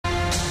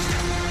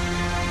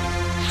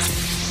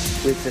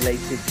With the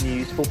latest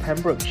news for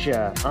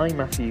Pembrokeshire, I'm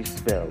Matthew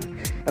Spill.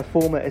 A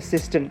former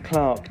assistant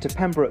clerk to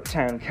Pembroke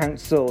Town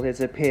Council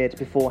has appeared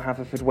before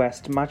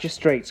Haverfordwest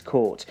Magistrates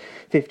Court.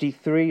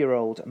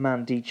 53-year-old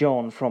Mandy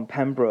John from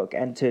Pembroke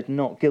entered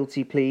not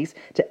guilty pleas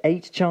to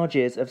 8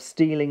 charges of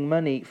stealing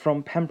money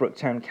from Pembroke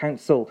Town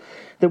Council.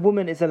 The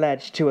woman is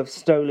alleged to have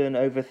stolen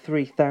over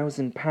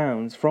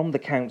 £3,000 from the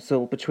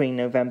council between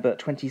November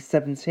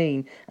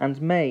 2017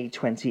 and May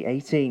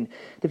 2018.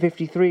 The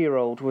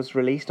 53-year-old was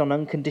released on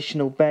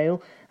unconditional bail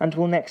and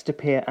will next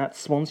appear at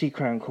Swansea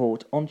Crown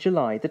Court on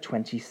July the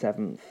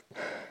 27th.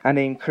 An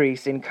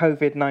increase in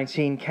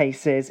COVID-19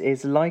 cases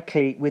is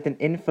likely with an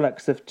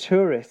influx of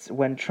tourists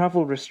when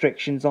travel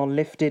restrictions are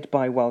lifted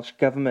by Welsh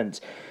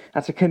Government.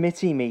 At a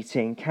committee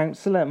meeting,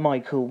 Councillor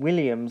Michael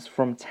Williams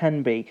from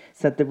Tenby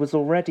said there was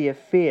already a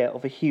fear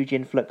of a huge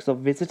influx of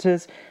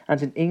visitors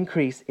and an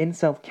increase in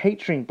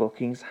self-catering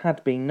bookings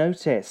had been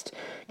noticed.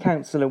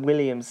 Councillor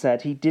Williams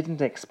said he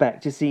didn't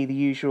expect to see the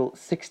usual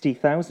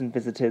 60,000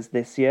 visitors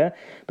this year,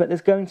 but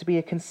there's going to be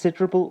a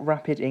considerable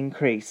rapid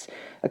increase.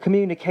 A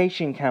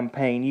communication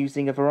campaign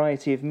using a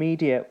variety of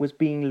media was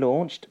being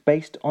launched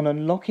based on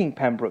unlocking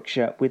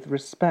Pembrokeshire with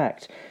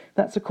respect.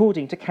 That's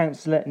according to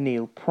Councillor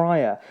Neil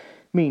Pryor.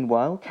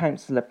 Meanwhile,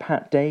 Councillor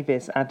Pat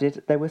Davis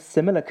added there were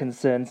similar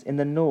concerns in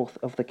the north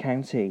of the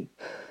county.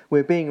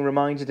 We're being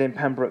reminded in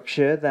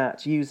Pembrokeshire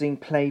that using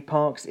play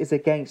parks is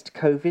against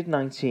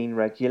COVID-19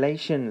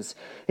 regulations.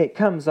 It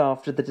comes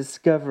after the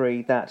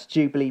discovery that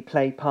Jubilee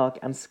Play Park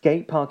and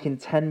Skate Park in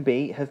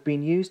Tenby have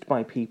been used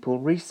by people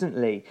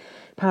recently.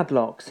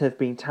 Padlocks have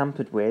been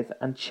tampered with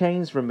and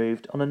chains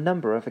removed on a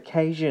number of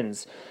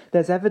occasions.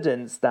 There's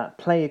evidence that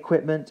play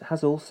equipment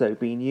has also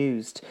been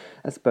used.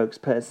 A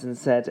spokesperson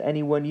said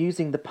anyone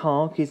using the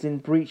park is in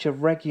breach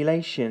of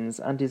regulations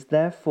and is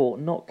therefore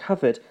not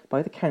covered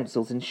by the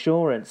council's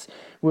insurance.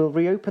 We'll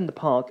reopen the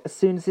park as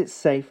soon as it's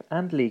safe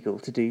and legal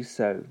to do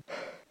so.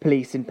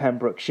 Police in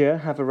Pembrokeshire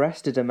have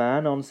arrested a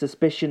man on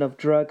suspicion of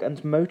drug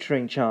and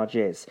motoring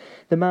charges.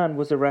 The man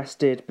was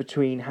arrested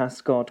between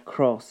Hascod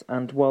Cross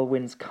and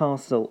Walwyn's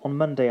Castle on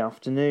Monday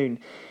afternoon.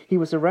 He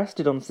was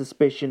arrested on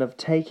suspicion of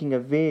taking a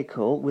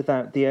vehicle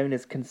without the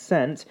owner's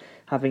consent,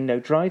 having no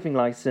driving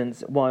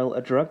licence, while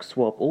a drug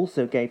swab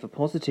also gave a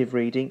positive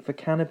reading for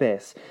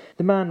cannabis.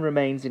 The man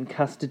remains in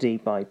custody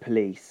by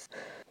police.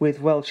 With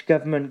Welsh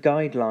Government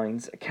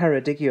guidelines,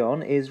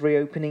 Ceredigion is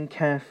reopening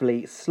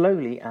carefully,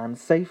 slowly and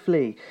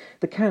safely.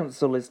 The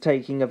council is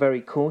taking a very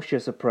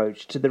cautious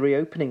approach to the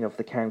reopening of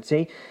the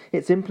county.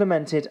 It's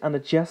implemented an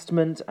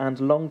adjustment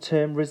and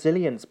long-term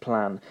resilience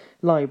plan.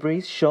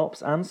 Libraries,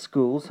 shops and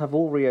schools have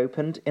all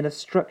reopened in a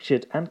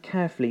structured and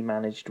carefully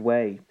managed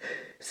way.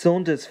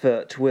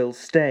 Saundersfoot will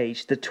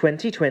stage the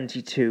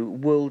 2022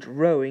 World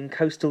Rowing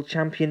Coastal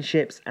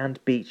Championships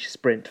and Beach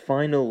Sprint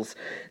Finals.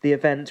 The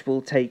event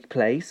will take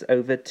place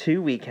over 2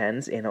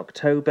 weekends in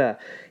October.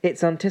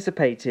 It's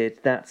anticipated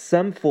that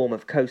some form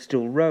of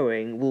coastal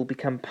rowing will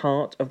become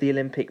part of the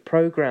Olympic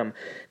programme.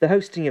 The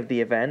hosting of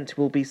the event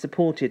will be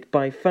supported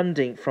by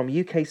funding from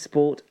UK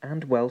Sport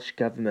and Welsh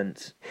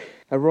Government.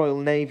 A Royal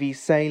Navy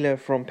sailor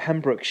from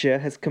Pembrokeshire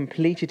has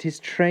completed his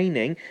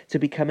training to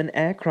become an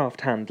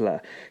aircraft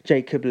handler.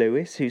 Jacob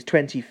Lewis, who's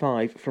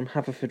 25 from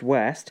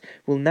Haverfordwest,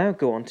 will now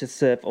go on to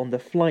serve on the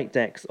flight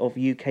decks of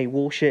UK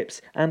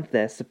warships and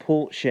their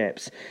support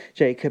ships.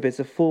 Jacob is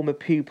a former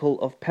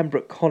pupil of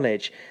Pembroke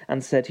College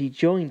and said he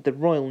joined the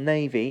Royal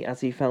Navy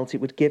as he felt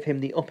it would give him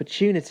the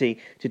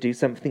opportunity to do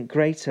something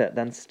greater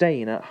than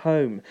staying at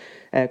home.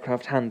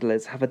 Aircraft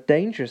handlers have a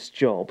dangerous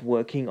job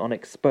working on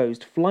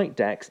exposed flight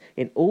decks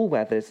in all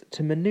weathers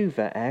to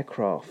manoeuvre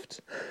aircraft.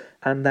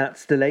 And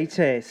that's the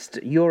latest.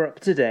 You're up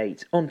to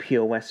date on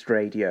Pure West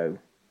Radio.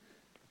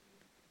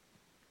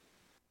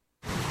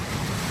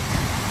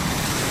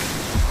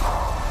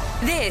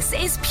 This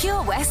is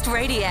Pure West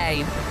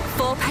Radio.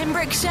 For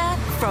Pembrokeshire,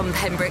 from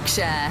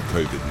Pembrokeshire.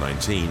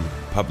 COVID-19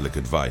 public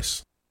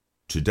advice.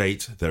 To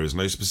date, there is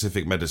no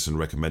specific medicine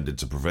recommended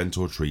to prevent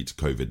or treat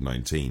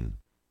COVID-19.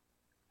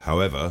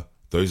 However,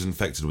 those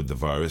infected with the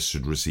virus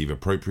should receive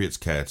appropriate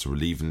care to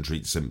relieve and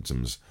treat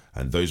symptoms,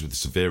 and those with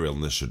severe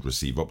illness should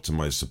receive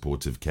optimised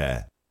supportive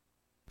care.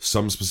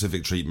 Some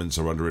specific treatments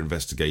are under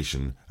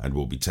investigation and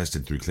will be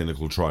tested through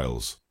clinical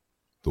trials.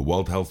 The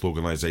World Health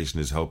Organization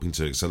is helping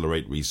to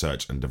accelerate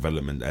research and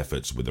development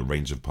efforts with a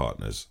range of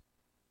partners.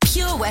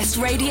 Pure West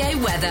Radio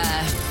weather.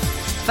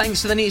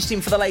 Thanks to the news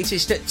team for the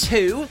latest at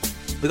 2.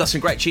 We've got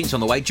some great tunes on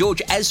the way.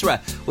 George Ezra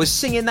was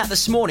singing that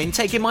this morning,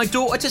 taking my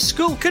daughter to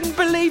school. Couldn't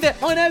believe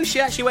it. I know, she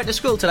actually went to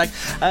school today.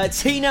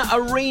 Tina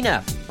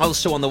Arena,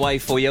 also on the way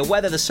for you.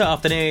 Weather this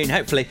afternoon,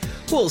 hopefully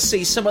we'll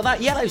see some of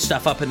that yellow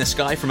stuff up in the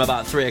sky from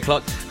about 3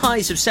 o'clock.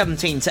 Highs of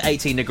 17 to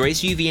 18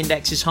 degrees. UV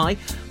index is high.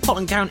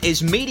 Pollen count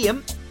is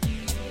medium.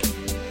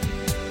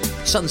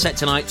 Sunset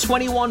tonight,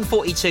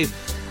 21:42.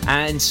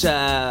 And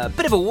a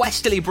bit of a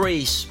westerly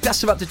breeze,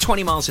 gusts of up to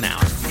 20 miles an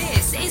hour.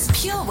 This is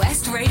Pure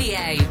West Radio.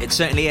 It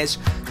certainly is.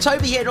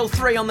 Toby Hiddle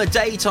 3 on the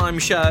daytime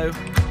show.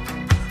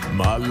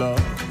 My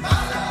love,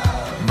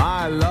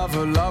 My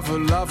lover, lover,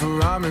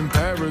 lover, I'm in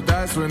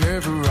paradise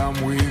whenever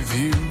I'm with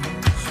you.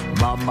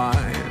 My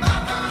mind,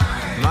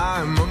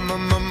 my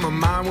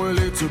mind, well,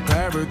 it's a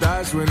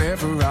paradise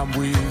whenever I'm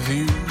with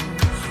you.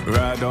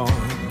 Ride on,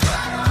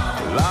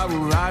 well, I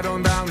will ride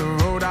on down the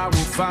road, I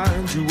will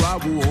find you, I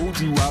will hold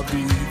you, I'll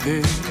be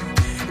there.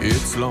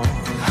 It's long,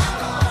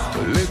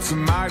 well, it's a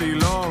mighty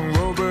long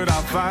road, but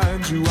I'll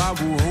find you, I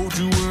will hold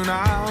you, and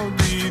I'll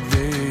be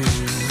there.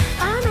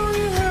 I know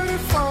you heard it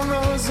from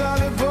those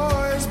other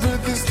boys,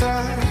 but this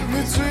time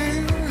it's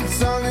real, it's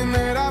something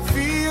that I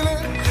feel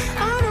it.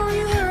 I know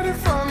you heard it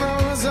from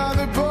those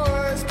other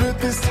boys, but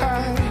this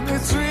time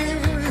it's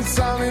real, it's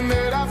something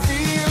that I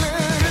feel it.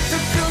 If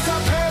it feels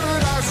like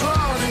paradise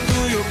running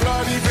through your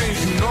bloody veins,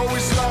 you know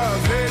it's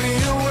love heading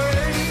your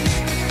way.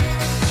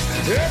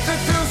 If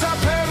it feels like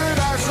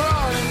paradise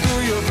running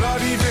through your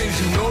bloody veins,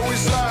 you know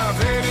it's love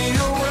heading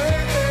your way.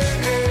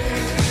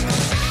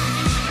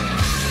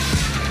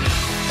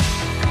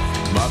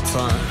 My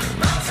time,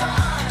 my time,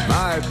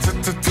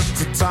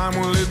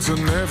 well, it's a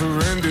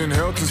never-ending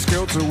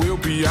helter-skelter. We'll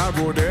be out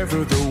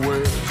whatever the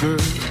weather.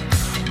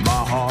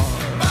 My heart,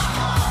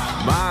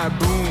 my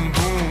boom,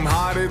 boom,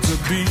 heart, it's a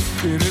beat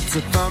and it's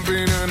a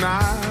thumping, and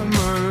I'm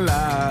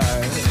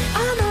alive.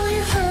 I know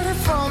you heard it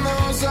from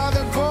those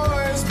other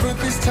boys, but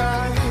this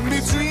time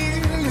it's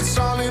real, it's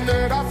something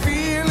that I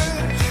feel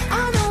it.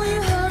 I know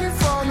you heard it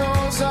from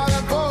those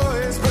other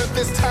boys, but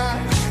this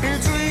time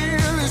it's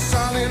real, it's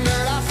something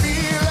that I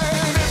feel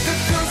it. If it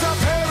feels like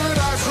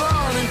paradise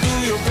running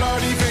through your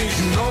bloody veins,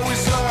 you know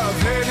it's love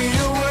heading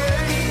your way.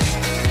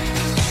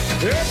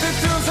 If it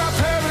feels like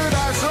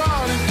paradise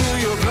running through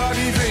your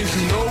bloody veins,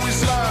 you know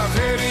it's love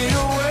heading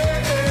your way.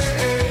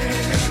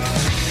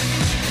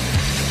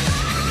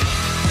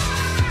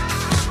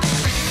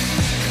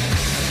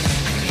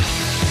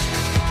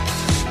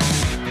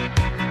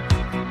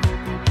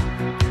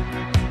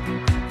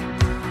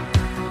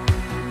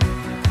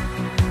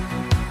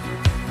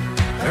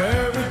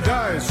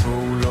 Paradise,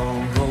 roll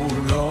on,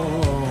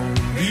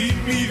 meet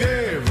me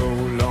there,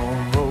 roll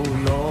on,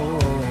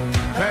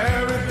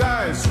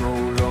 paradise,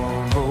 roll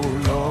on,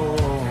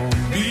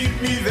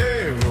 meet me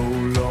there,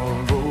 roll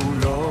on,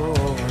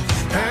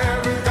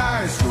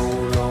 paradise,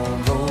 roll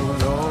on,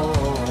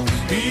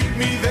 meet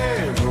me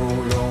there,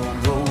 roll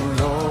on,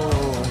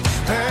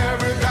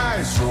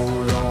 paradise,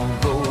 roll on,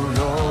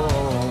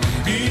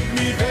 meet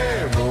me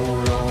there,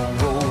 roll on,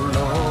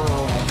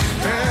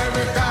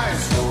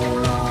 paradise,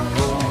 roll on.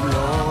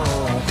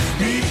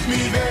 Meet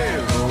me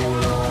there,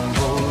 roll on,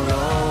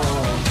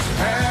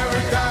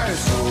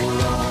 paradise,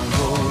 roll on,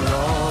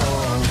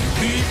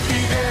 meet me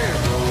there,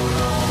 roll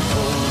on.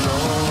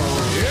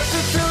 If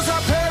it feels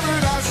like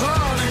paradise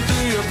running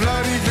through your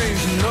bloody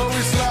veins, you know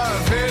it's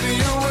love heading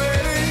your way.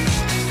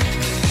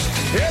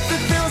 If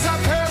it feels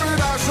like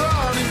paradise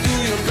running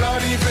through your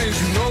bloody veins,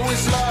 you know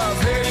it's love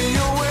heading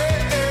your way.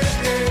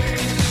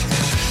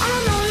 I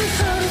know you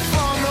heard it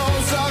from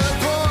those other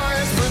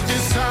boys, but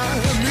this time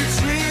it's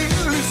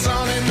real, it's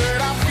something that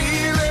I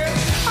feel it.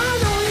 I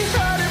know you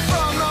heard it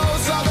from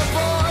those other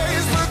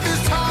boys, but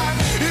this time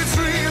it's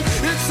real,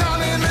 it's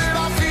something that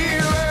I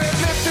feel it.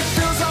 If it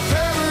feels like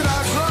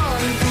paradise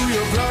running through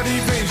your bloody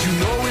veins, you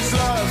know it's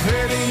love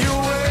heading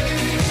your way.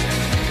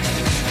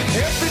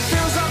 If it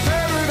feels like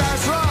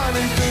paradise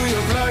running through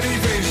your bloody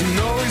veins, you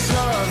know it's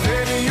love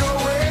heading your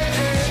way.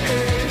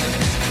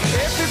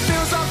 If it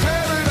feels like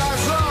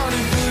paradise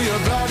running through your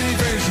bloody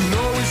veins, you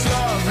know it's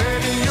love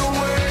heading your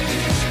way.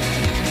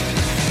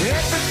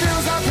 If it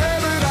feels like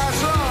paradise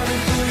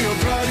running through your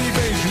bloody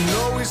veins, you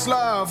know it's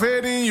love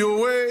heading your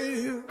way.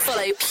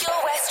 Follow Pure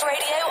West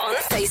Radio on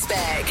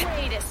Facebook.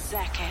 Wait a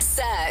second.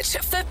 Search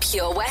for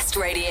Pure West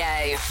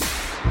Radio.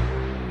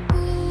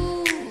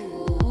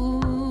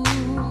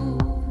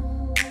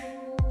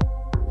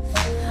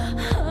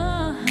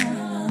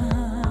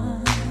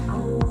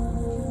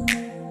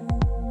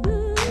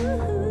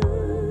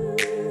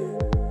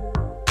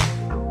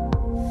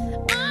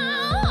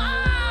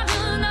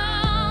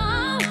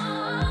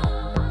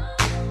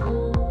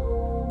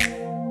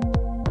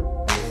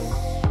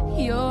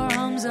 Your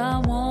arms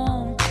are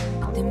warm,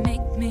 but they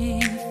make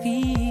me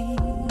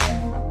feel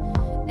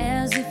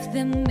as if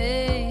they're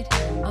made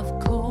of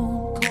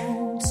cold,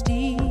 cold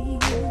steel.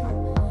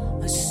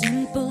 A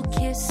simple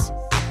kiss,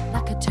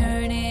 like a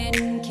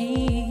turning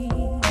key.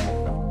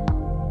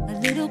 A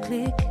little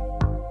click,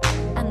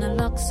 and the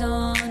lock's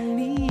on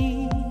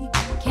me.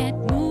 Can't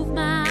move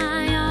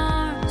my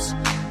arms,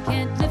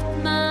 can't lift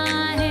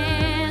my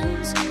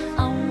hands.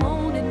 I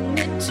won't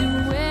admit to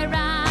where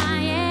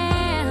I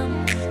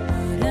am,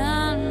 but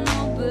I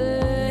know,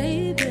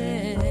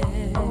 baby,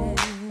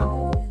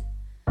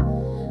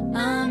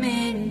 I'm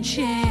in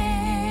chains.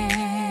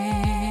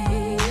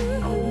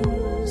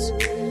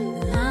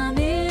 I'm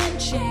in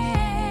chains.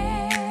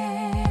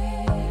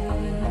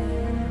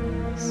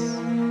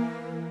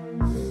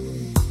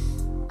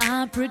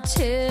 I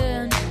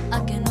pretend I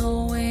can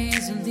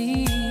always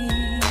leave,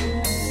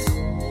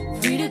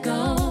 free to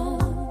go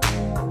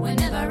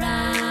whenever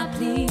I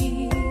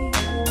please.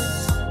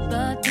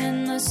 But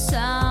then the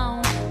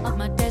sound of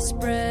my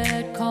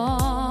desperate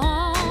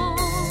calls,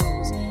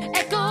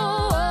 echo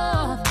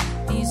of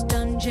these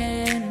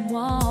dungeon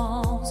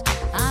walls.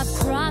 I've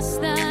crossed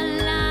the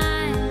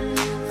line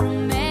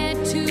from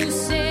mad to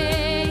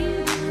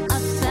sane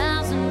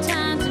 1,000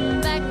 times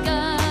and back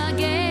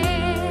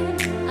again.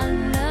 I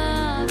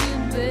love you,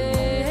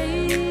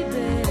 baby.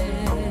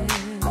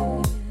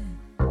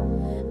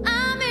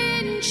 I'm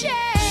in chains.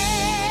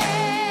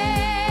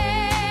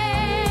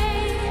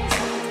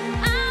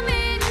 I'm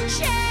in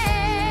chains.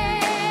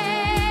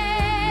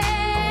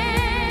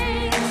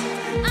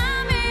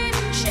 I'm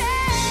in chains.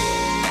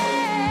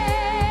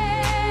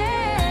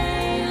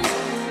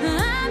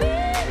 I'm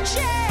in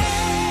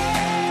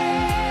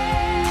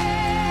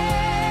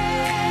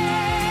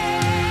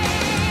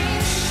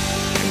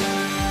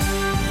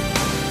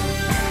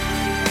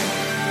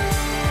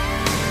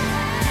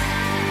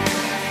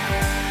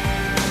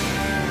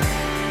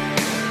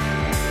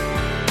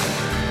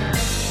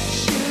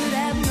Should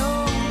have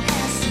known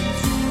passing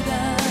through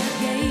the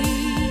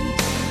gate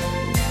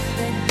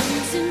that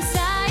deep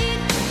inside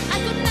I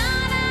could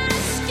not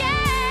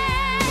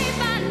escape.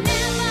 I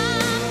never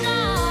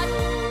thought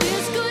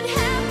this could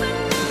happen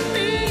to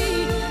me.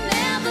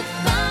 Never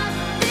thought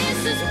this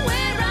is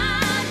where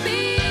I'd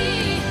be.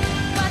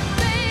 But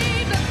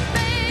baby,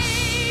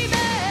 baby,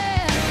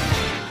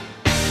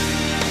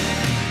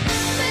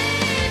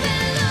 baby,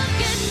 look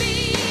at me.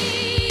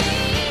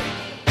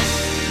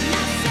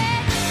 I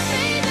said,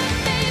 baby,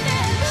 baby,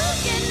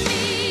 look at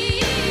me.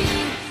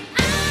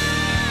 I'm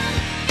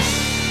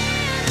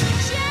in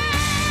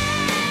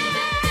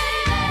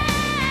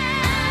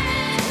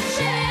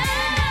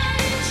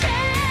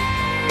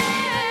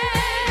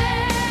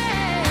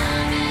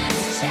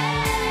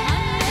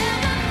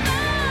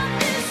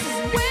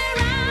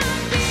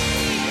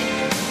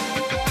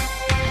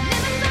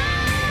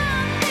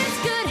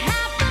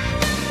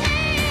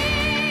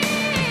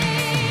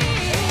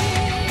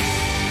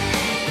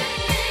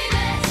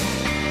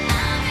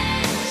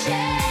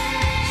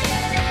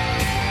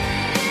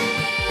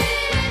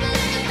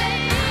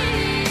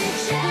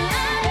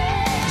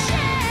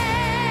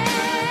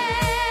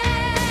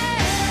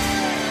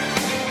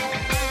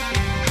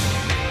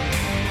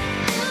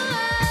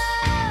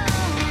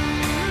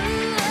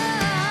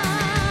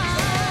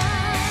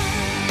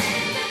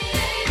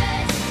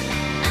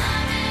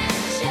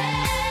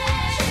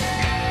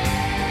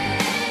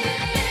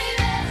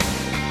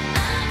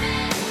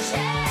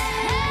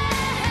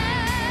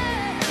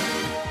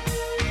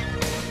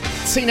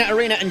Tina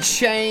Arena and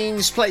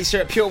Chains plays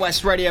here at Pure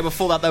West Radio.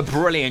 Before that, the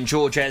brilliant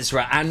George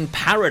Ezra and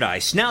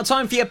Paradise. Now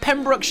time for your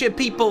Pembrokeshire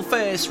People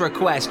First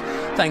request.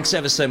 Thanks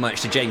ever so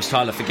much to James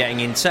Tyler for getting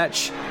in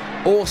touch.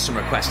 Awesome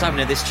request. I haven't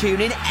heard this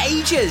tune in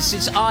ages.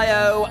 It's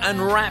IO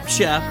and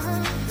Rapture.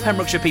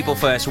 Pembrokeshire People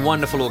First,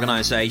 wonderful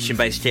organisation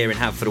based here in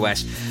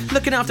Haverfordwest,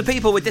 looking after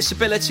people with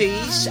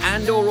disabilities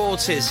and or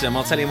autism.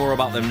 I'll tell you more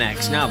about them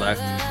next. Now though,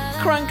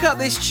 crank up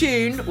this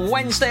tune.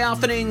 Wednesday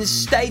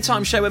afternoon's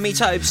daytime show with me,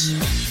 Tobes.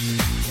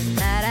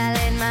 Tonight I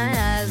laid my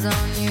eyes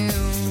on you.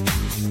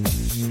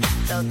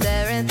 Felt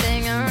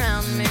everything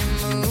around me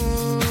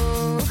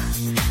move.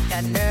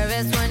 Got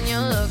nervous when you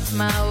looked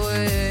my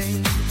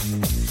way,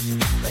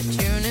 but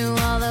you knew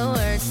all the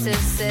words to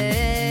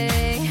say.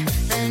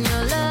 Then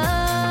your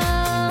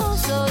love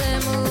slowly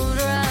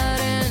moved right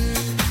in.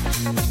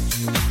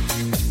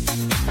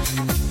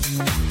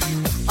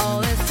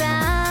 All this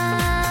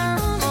time,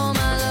 oh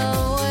my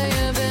love, where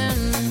you been?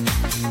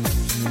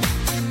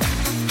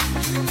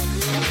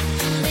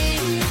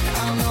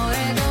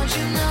 Amore, don't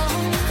you know,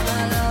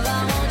 my love, I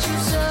want you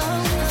so.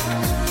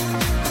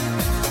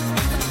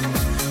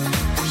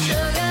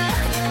 Sugar,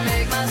 you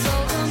make my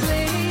soul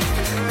complete.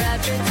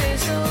 Rapture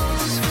tastes so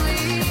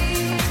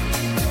sweet.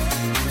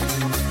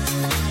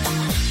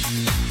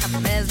 I'm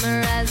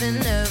mesmerized in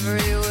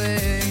every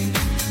way.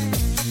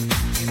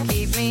 You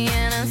keep me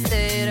in a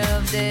state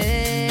of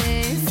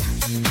daze.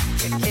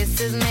 Your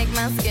kisses make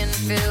my skin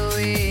feel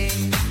weak.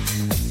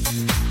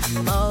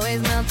 I'm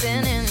always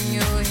melting in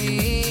your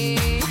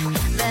heat.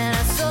 Then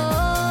I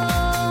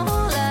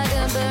soar like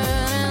a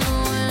bird in the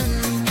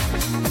wind.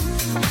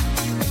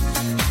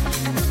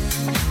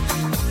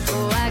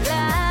 Oh, I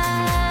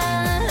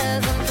glide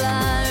as I'm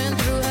flying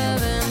through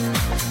heaven.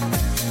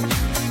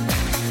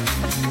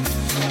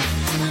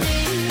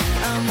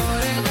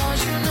 Amore, don't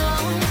you know,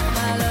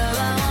 my love,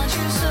 I want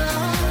you so.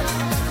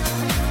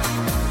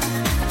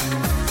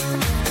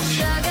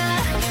 Sugar,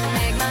 you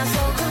make my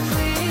soul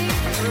complete.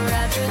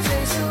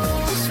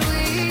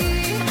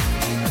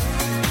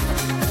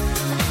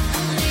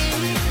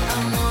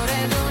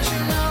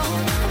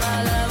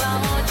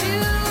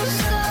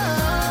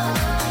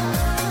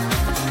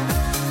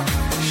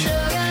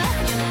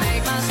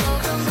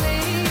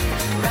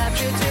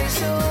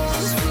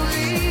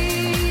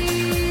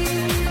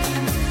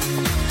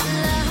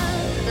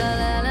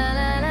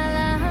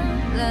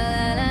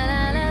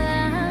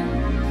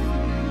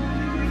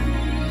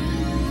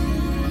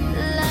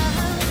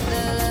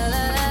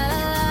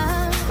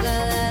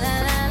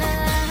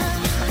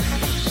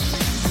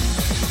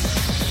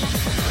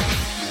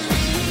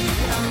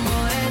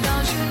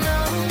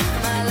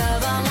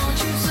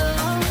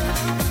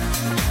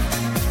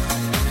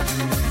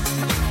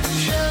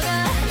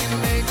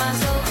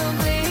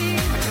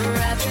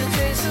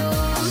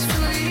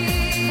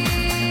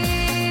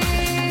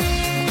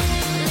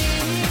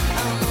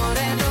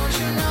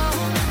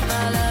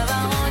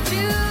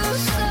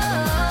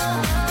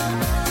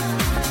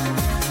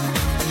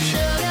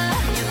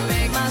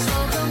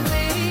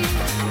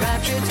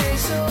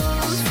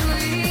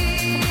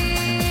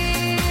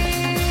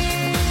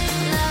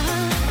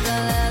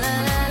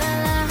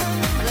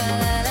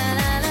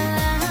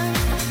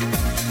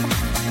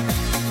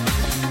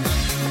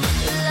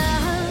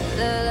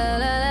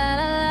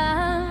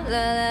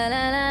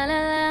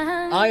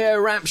 Radio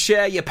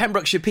Rapture, your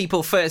Pembrokeshire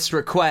People First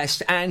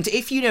request. And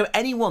if you know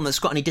anyone that's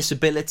got any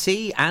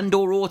disability and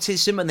or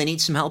autism and they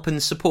need some help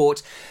and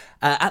support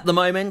at the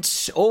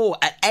moment or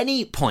at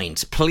any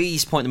point,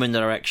 please point them in the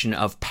direction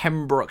of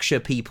Pembrokeshire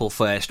People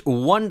First.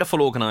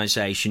 Wonderful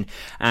organisation,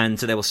 and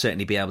they will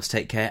certainly be able to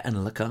take care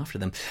and look after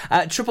them.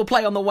 Triple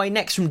play on the way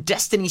next from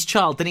Destiny's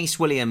Child, Denise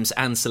Williams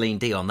and Celine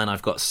Dion. Then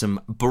I've got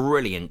some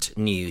brilliant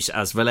news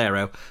as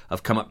Valero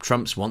have come up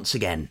trumps once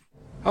again.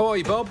 How are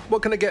you, Bob?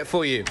 What can I get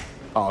for you?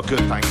 Oh, good,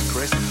 thanks,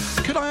 Chris.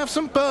 Could I have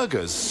some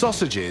burgers,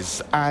 sausages,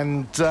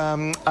 and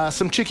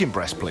some chicken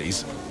breast,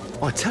 please?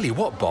 Oh, I tell you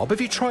what, Bob, have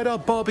you tried our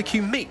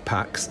barbecue meat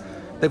packs?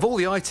 They've all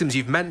the items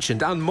you've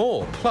mentioned and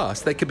more.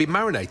 Plus, they can be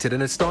marinated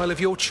in a style of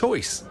your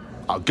choice.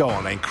 Oh, go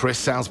on then, Chris.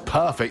 Sounds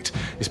perfect.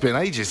 It's been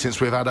ages since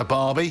we've had a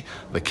barbie.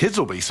 The kids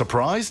will be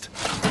surprised.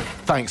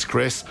 Thanks,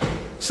 Chris.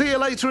 See you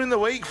later in the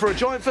week for a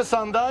joint for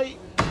Sunday.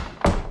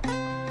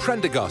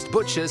 Prendergast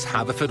Butchers,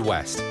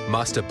 Haverfordwest.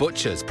 Master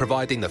Butchers,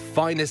 providing the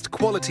finest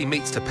quality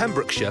meats to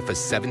Pembrokeshire for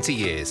 70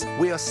 years.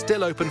 We are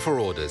still open for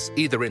orders,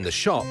 either in the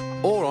shop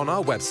or on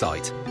our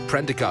website,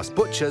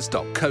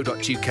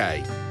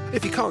 prendergastbutchers.co.uk.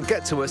 If you can't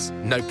get to us,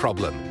 no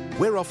problem.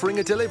 We're offering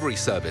a delivery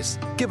service.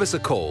 Give us a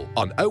call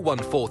on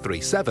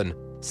 01437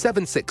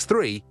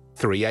 763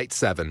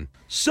 387.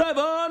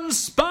 Seven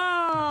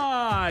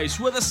Spice,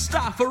 where the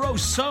staff are oh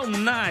so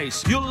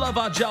nice. You'll love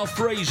our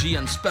jalfrezi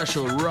and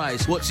special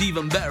rice. What's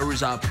even better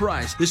is our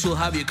price. This will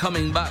have you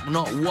coming back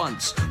not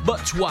once,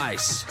 but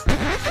twice.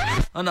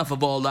 Enough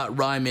of all that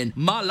rhyming.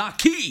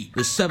 Malaki!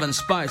 The Seven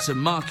Spice of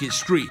Market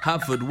Street,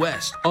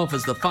 Haverfordwest,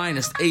 offers the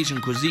finest Asian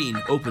cuisine,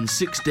 open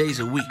 6 days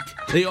a week.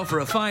 They offer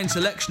a fine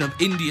selection of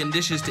Indian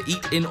dishes to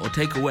eat in or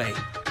take away.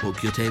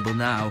 Book your table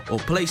now or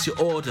place your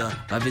order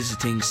by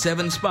visiting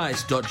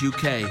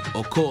sevenspice.uk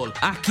or call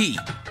Aki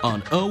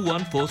on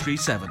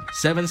 01437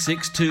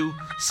 762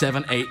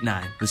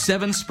 789. The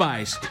Seven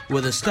Spice,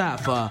 where the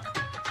staff are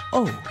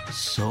oh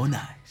so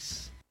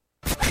nice.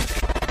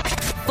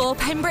 For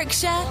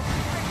Pembrokeshire,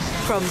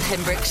 from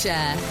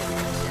Pembrokeshire,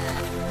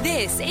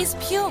 this is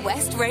Pure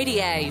West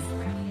Radio.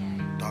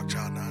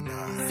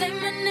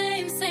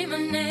 Say my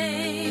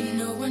name.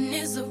 No one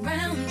is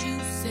around you.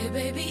 Say,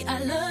 baby,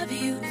 I love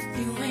you. If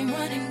you ain't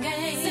running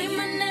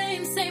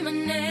game. Say my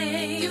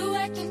name. You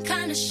acting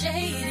kinda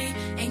shady.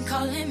 Ain't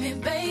calling me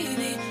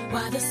baby.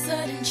 Why the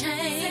sudden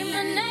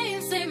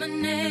change? Say my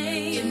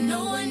name. If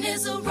no one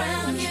is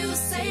around you,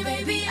 say,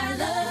 baby, I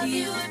love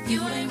you. If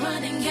you ain't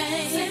running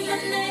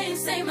game.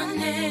 Say my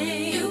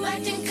name. You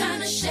acting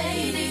kinda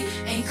shady.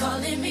 Ain't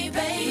calling me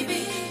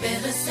baby.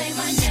 Better say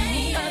my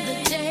name. The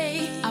other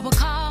day, I would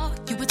call,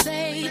 you would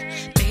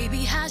say,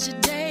 baby, how's your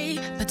day?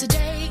 But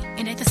today,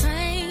 it ain't the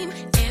same.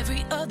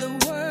 Every other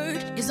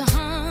word is a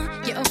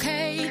yeah,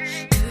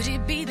 okay. Could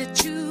it be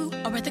that you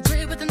are at the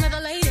crib with another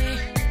lady?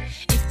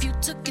 If you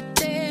took it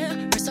there,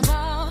 first of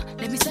all,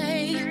 let me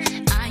say,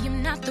 I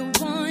am not the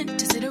one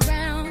to sit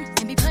around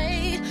and be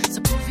played.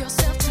 So prove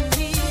yourself to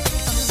me.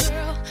 If I'm the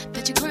girl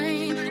that you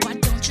claim, why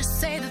don't you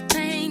say the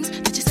things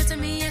that you said to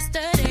me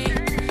yesterday?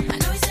 I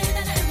know you say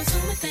that I am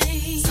assuming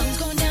things. Something's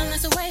going down,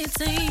 that's the way it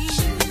seems.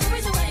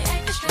 Memories the way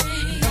acting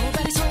straight.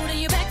 Nobody's holding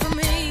you back from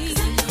me.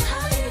 'Cause I know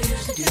how you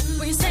used to do.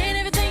 When you're saying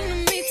everything to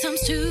me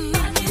times two.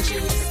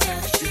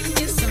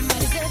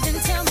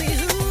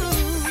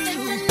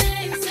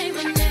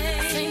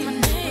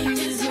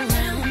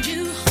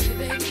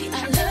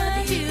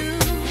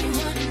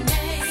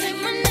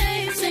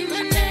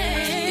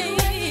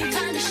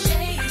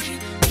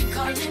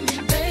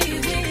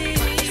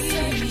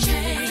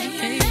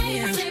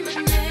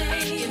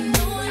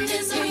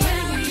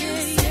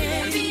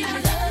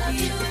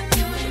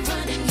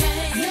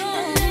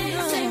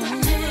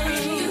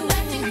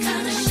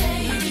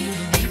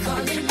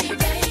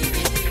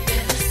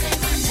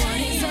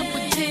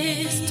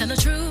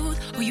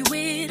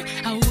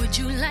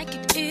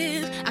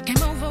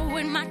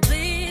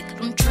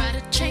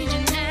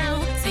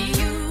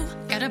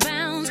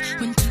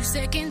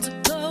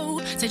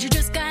 Said you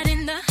just got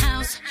in the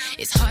house.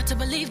 It's hard to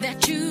believe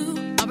that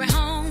you are at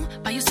home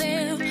by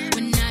yourself.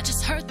 When I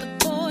just heard the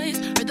voice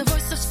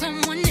of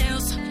someone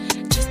else.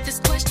 Just this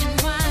question,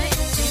 why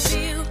do you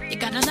feel you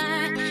gotta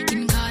lie?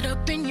 Getting caught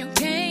up in your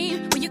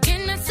game when you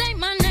cannot say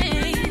my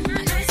name.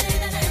 I know you say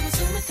that I am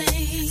assuming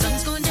things.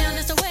 Something's going down,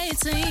 that's the way it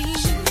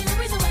seems.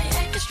 Memories the way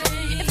acting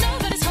straight. If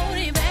nobody's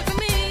holding you back from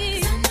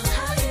me, 'cause I know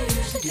how you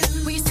used to do.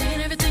 When you're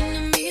saying everything to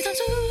me, so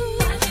too.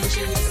 Why can't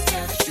you just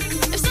tell the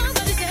truth? If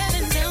somebody's there,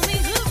 then tell me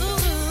who.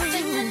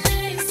 Say my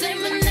name.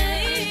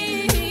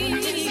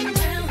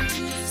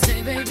 Say,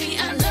 baby,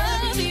 I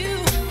love you.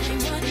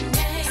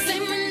 Say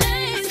my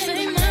name.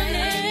 Say my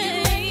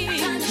name.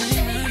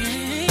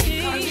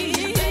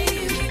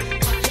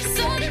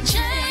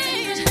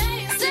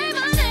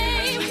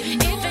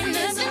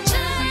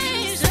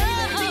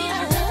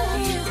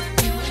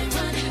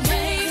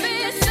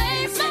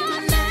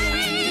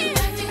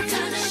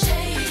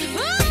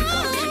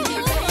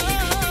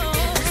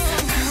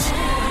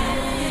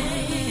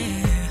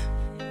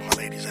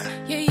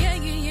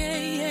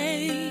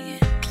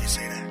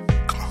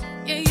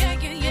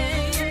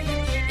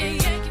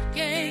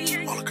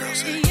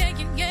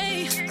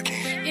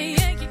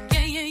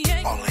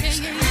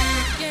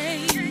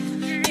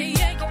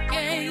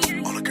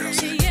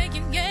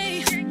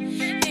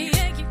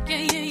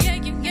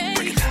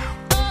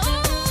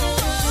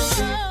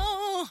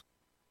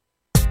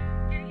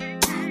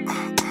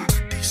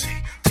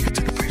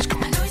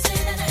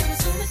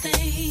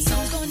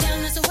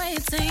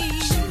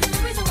 scene. The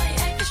reason why you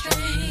acting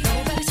strange.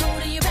 Nobody's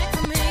holding you back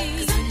from me.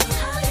 'Cause I know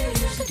how you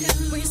used to do.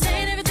 When you're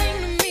saying everything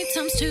to me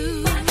times two.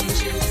 Why can't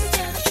you just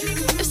tell the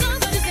truth? If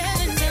somebody's there,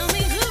 then tell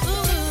me who.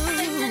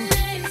 Say my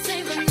name, say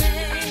my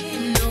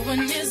name. No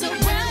one is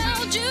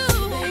around you.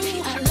 Baby,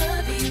 I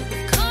love you.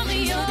 Call me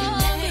yours.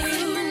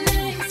 Say my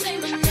name, say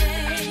my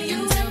name. You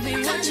tell me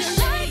what you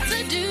like to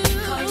do.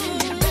 Calling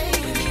me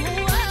baby.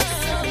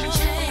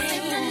 Say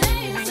my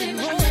name, say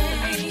my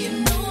name.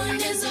 No one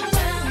is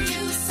around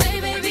you. Say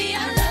baby,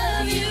 I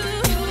love you.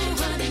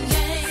 Running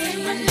game. Say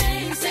my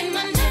name, say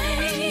my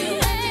name. You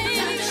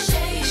ain't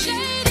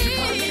shady.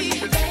 Calling me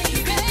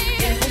baby.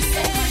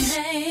 Say my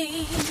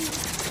name.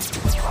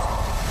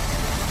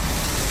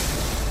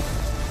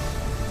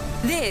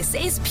 This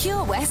is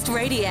Pure West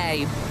Radio.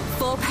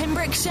 For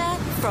Pembrokeshire,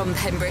 from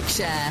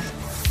Pembrokeshire.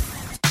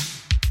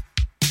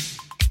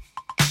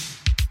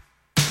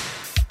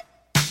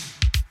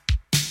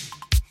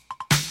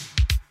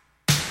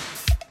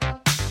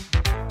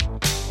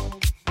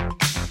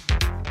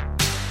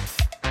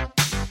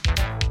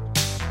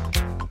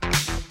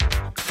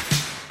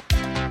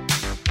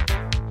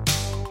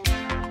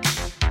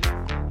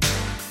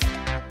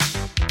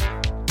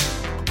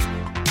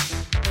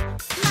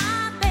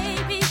 My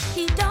baby,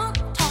 he don't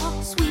talk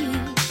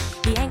sweet.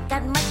 He ain't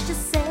got much to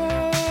say.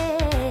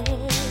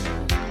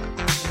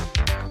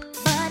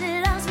 But he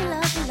loves me,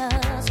 loves me,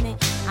 loves me.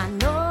 I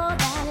know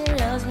that he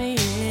loves me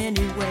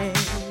anyway.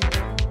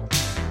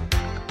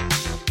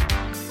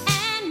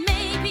 And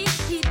maybe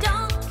he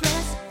don't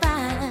dress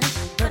fine,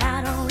 but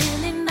I don't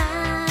really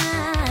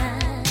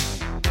mind.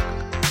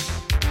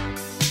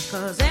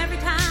 'Cause every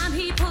time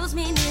he pulls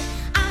me near,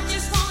 I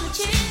just wanna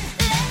cheer.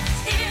 Let's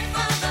hear it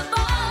for the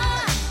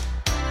boy.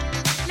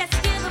 Let's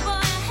give the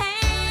boy a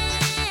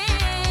hand.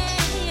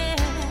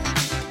 Yeah.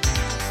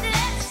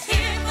 Let's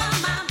hear it for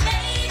my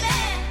baby.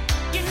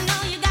 You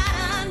know you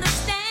gotta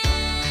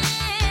understand.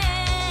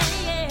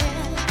 Yeah.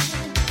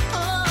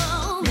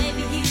 Oh,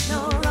 maybe he's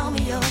no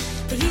Romeo,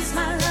 but he's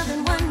my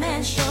loving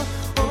one-man show.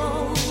 Oh,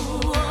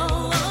 oh,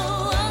 oh,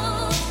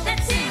 oh.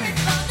 Let's hear it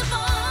for the boy.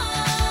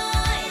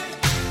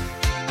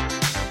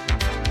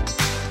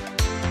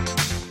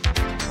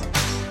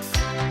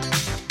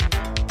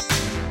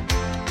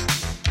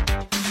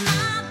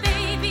 My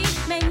baby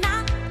may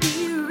not be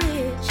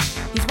rich.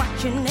 He's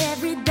watching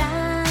every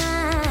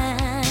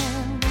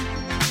dime.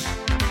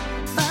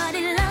 But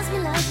he loves me,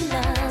 loves me,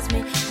 loves me.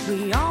 We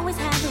always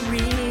have a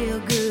real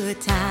good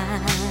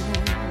time.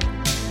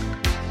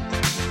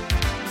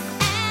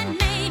 And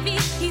maybe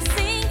he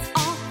sings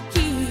off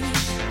key,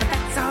 but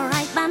that's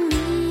alright by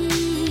me.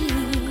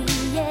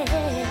 Yeah.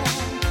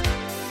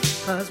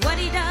 'Cause what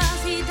he does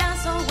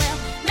so well,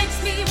 makes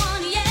me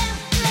wanna yell.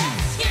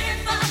 Let's hear it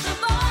for the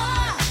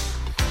boy.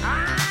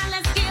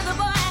 Let's give the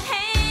boy a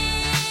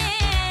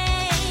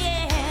hand.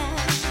 Yeah.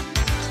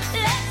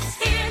 Let's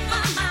hear it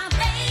for my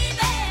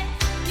baby.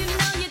 You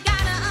know you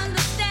gotta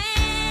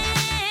understand.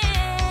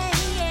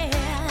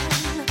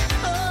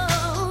 Yeah.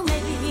 Oh,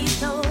 maybe he's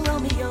no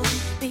Romeo,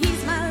 but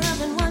he's my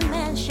loving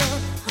one-man show.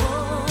 Oh,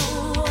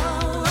 oh,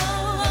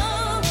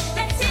 oh.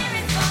 Let's hear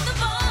it for the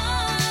boy.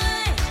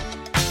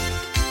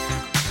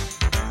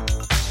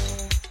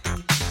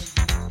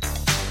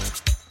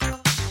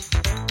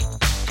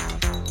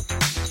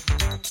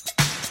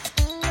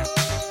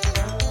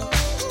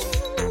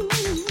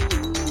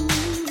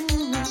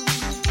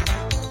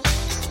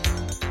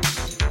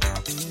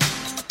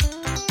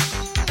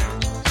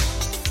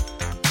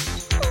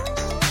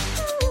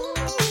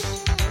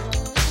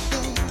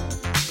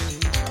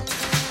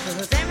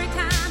 Cause every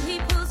time he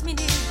pulls me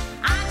near,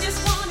 I just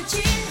wanna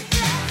cheer.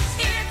 Let's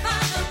hear it for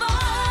the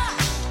boy.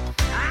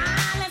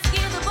 Let's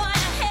give the boy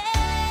a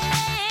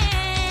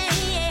hand.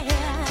 Yeah.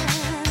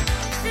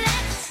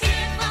 Let's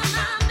hear it for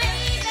my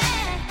baby.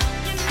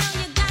 You know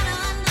you gotta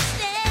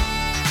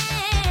understand.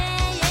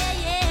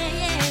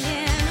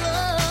 Yeah.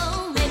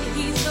 Oh, maybe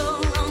he's no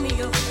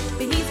Romeo,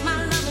 but he's my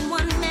loving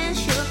one-man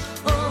show.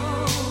 Oh,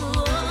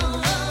 oh,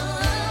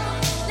 oh.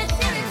 Let's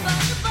hear it for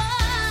the boy.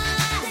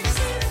 Let's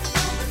hear it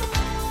for the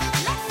boy.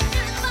 Let's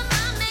hear it for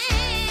my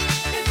man.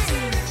 Let's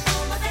hear it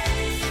for my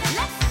baby.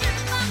 Let's hear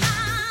it for my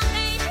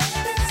baby.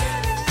 Let's hear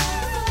it for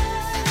the boy.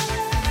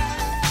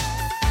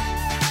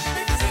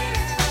 Let's hear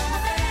it for my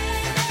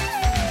baby.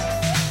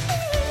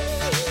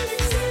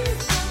 Let's hear it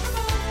for the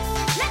boy.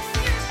 Let's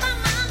hear it for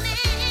my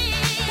man.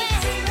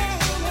 Let's hear it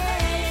for my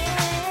baby.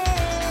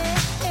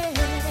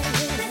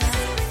 Let's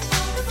hear it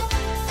for the boy.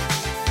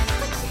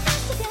 Put your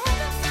hands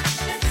together.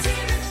 Let's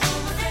hear it for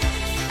my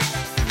baby.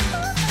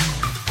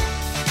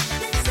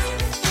 Let's hear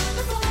it for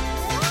the boy.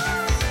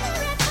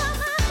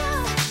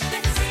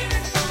 Let's hear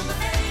it for my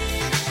baby.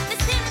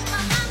 Let's hear it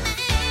for my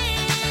man.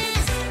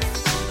 Let's hear it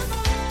for the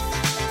boy.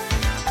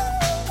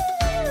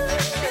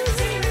 Let's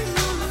hear it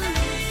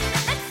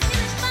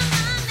for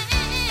my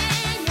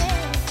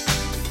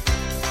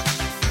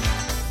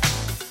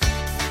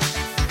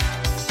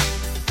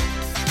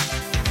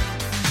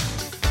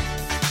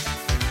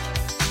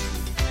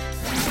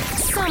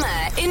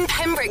Summer in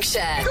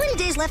Pembrokeshire. How many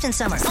days left in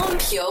summer? On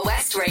Pure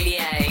West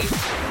Radio.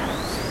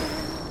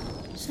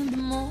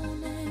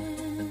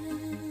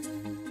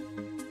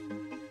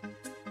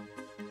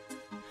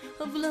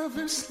 of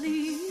lovers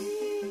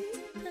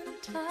sleeping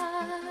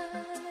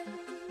tight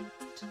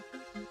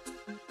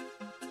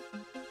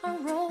are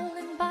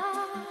rolling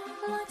by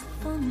like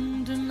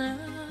thunder now.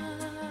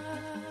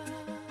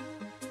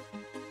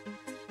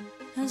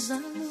 As I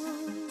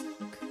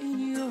look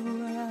in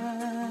your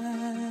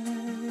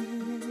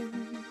eyes,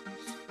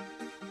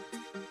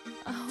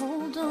 I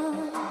hold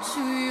on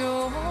to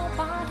your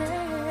body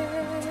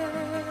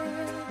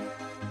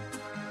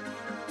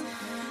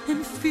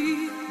and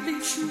feel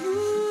each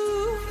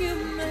move you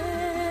make.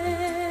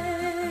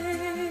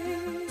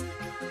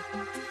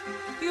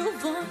 Your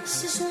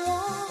voice is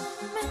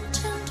warm and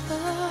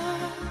tender,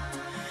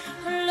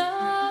 a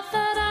love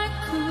that I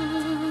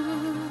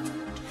could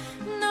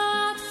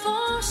not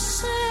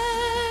forsake.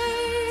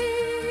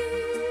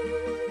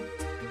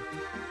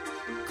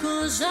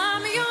 'Cause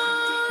I'm your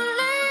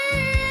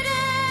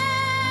lady,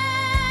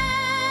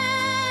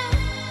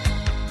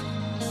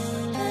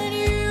 and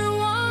you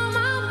are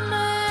my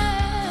man.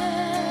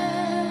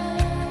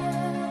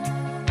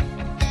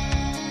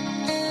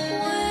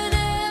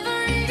 Whenever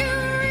you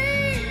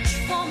reach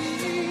for me,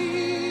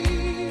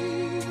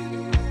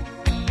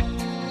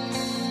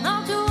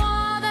 I'll do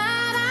all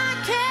that I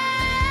can,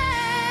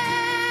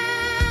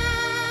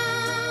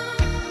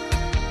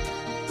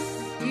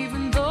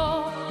 even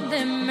though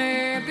there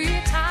may be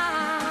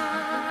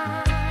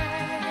times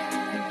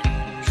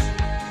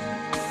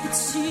it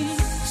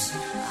seems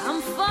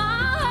I'm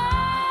far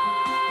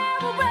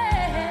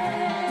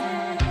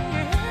away.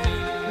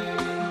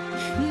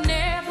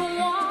 Never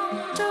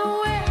wonder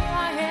where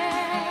I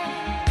am,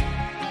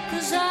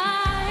 'cause I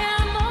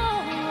am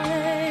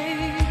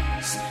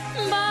always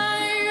by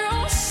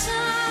your side.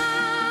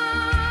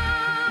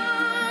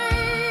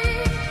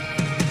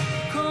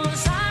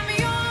 'Cause I'm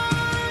your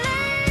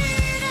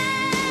lady,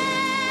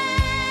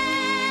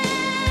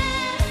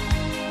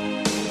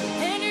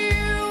 and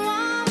you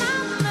are my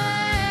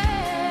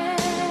man.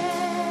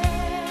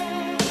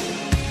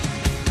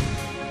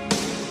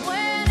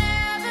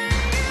 Whenever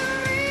you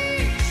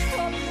reach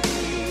for me,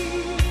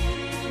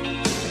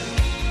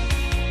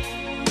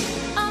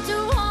 I'll do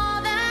all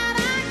that I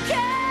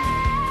can.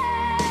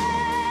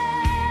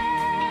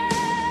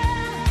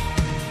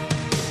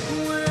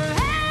 We're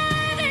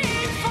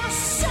heading for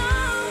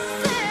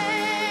something,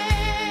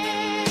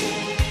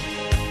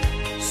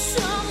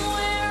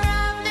 somewhere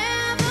I've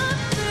never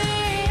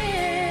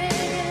been.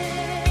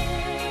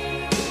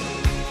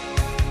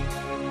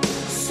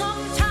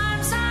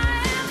 Sometimes I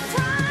am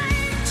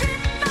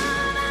frightened,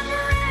 but I'm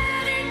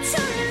ready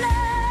to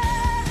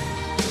learn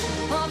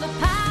for the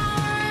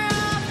power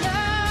of love.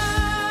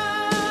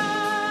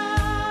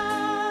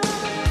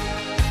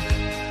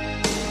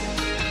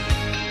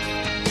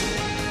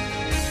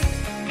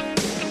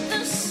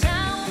 The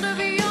sound of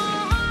your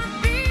heart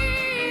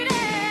beating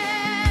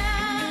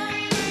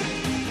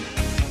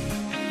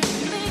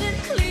made it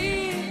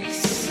clear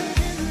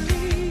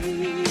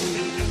suddenly.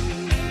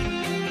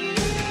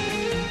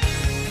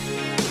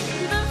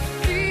 The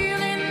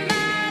feeling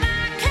that I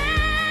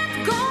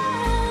can't go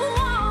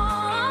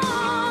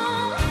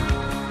on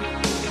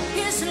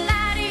is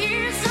light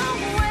years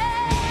away.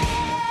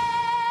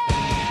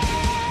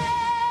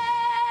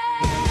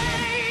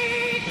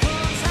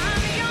 'Cause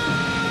I'm your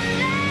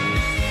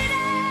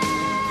lady,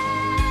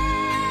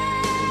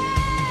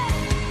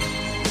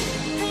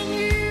 and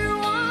you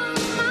are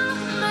my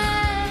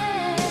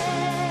man.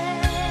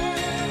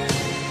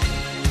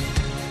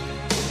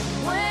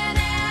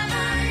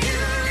 Whenever you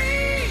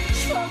reach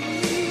for me,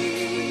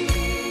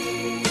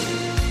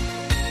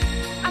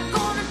 I'm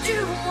gonna do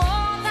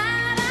all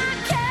that I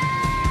can.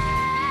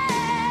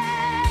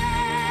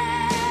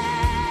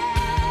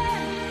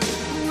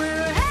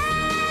 We're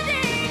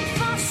heading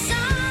for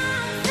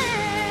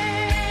something,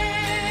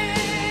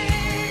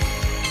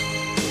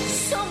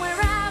 somewhere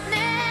I've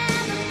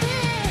never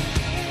been.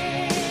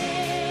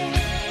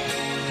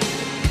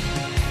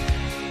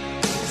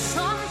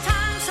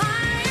 Sometimes I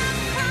am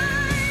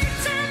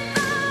frightened,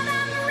 but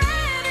I'm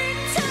ready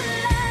to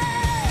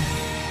learn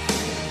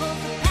for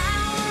the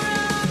power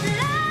of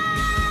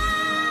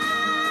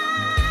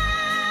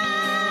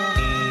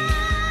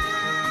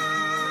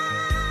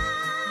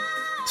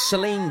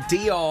Celine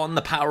Dion,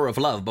 The Power of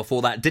Love.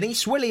 Before that,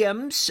 Denise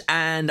Williams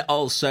and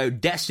also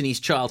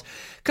Destiny's Child.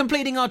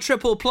 Completing our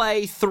triple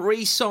play,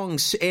 3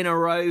 songs in a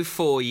row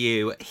for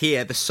you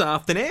here this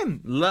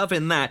afternoon.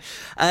 Loving that.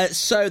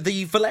 So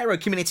the Valero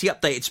Community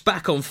Update, it's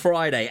back on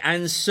Friday,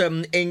 and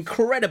some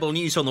incredible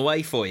news on the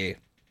way for you,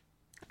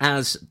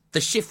 as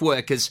the shift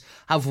workers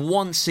have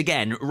once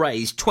again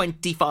raised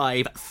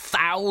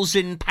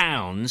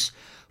 £25,000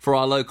 for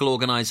our local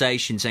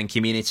organisations and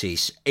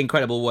communities.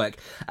 Incredible work.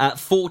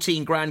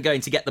 14 grand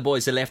going to Get the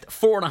Boys a Lift,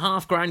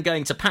 4.5 grand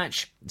going to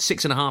Patch,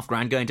 6.5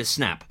 grand going to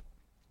Snap.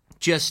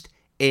 Just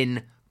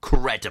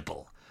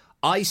incredible.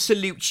 I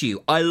salute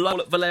you. I love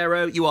it,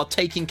 Valero. You are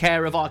taking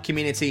care of our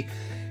community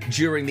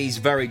during these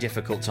very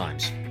difficult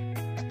times.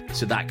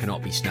 So that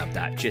cannot be snubbed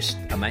at. Just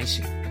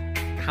amazing.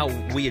 How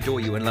we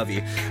adore you and love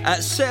you.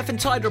 Surf and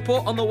Tide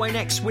Report on the way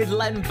next with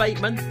Len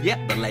Bateman.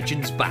 Yep, the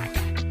legend's back.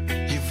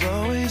 You've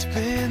always It's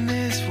been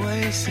this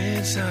way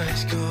since high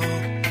school.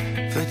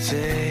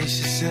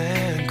 Flirtatious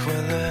and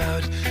quite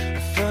loud. I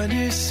find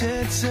your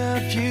sense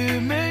of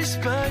humor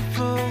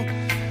spiteful.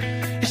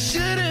 It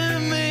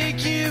shouldn't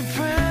make you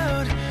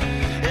proud.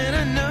 And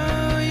I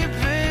know your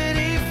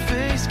pretty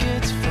face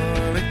gets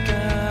for it,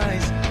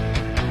 guys.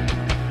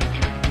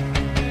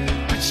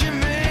 But you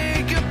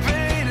make a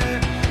painter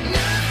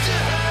enough to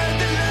hide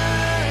the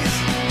lies.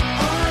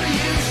 Are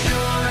you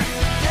sure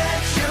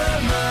that you're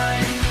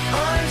mine?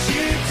 Aren't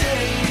you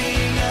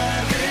dating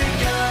other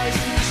guys?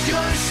 'Cause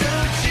you're so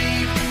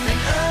cheap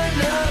and I'm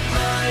not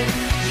mine.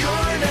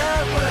 You're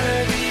not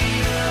worthy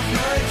of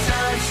my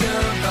time.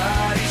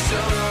 Somebody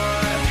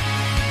sore.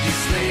 You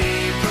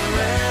sleep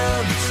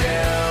around the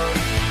town.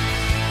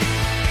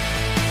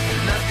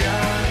 And I've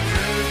got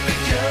proof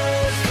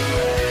because the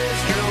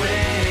word's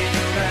going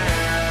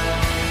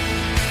around.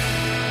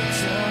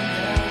 Don't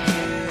know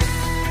yet.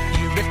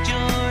 You left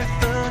your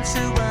phone,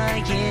 so I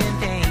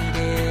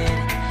invaded.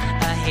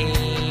 I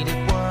hated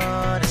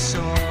what I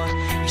saw.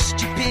 Your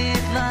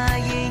stupid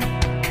lying.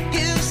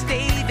 Who's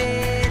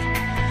David?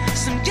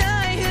 Some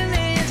guy who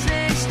lives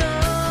next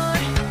door.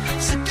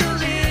 So go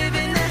live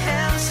in the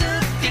house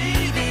of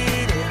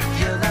David if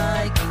you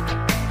like.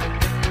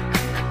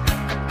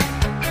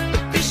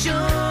 But be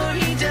sure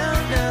he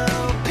don't know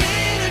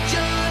Peter,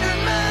 John, or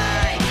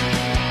Mike.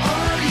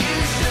 Are you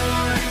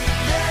sure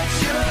that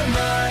you're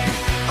mine?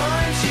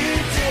 Aren't you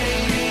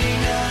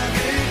dating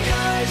other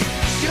guys?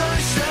 'Cause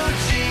you're so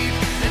cheap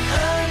and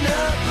I'm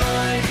not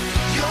mine.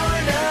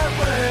 You're not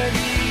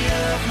worthy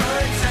of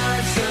my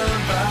time.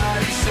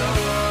 Somebody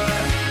sore.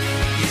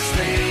 You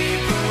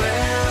sleep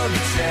around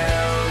the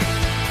town.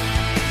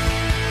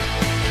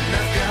 And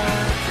I've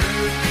got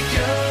proof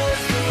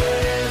because the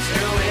word's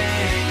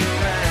going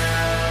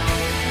around.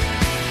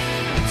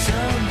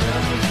 Don't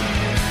know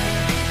yet.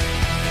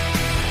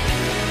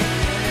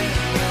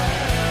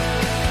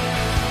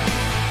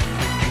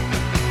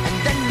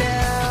 And I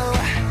know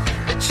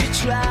that you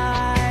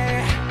try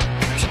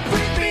to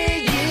break me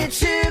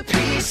into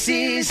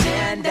pieces,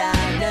 and I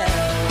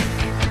know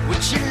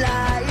what you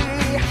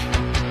like,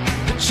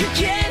 but you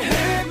can't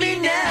hurt me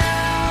now.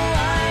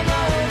 I'm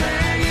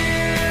over you.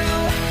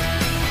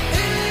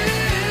 Ooh,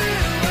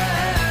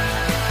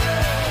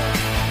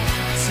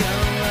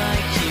 don't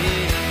like you.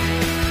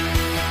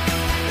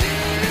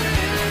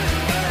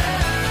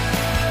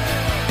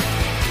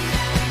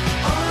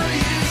 Are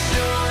you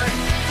sure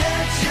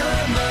that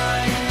you're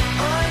mine?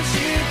 Aren't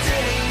you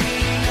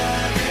dating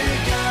other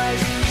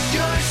guys? 'Cause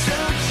you're so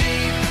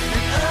cheap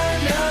and I'm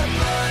not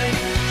mine.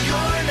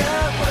 You're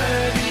not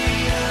worthy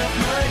of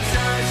my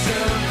time.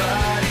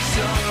 Somebody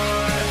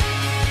sore.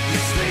 You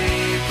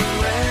sleep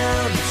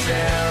around the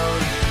town.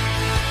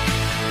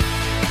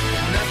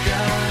 And I've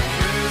got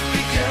proof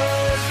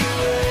because the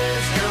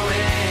word's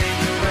going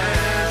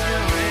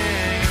around.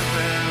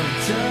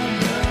 Don't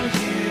know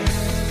you.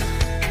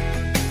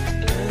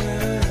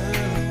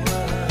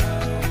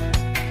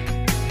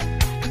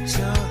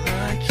 Don't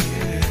like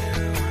you.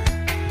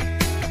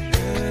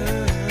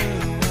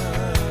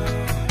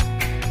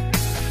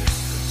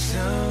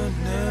 Don't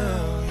know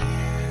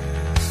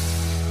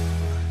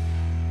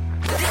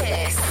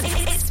This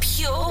is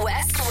Pure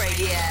West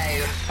Radio.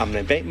 I'm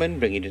Len Bateman,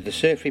 bringing you the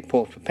surf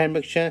report for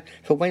Pembrokeshire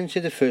for Wednesday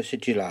the 1st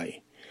of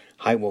July.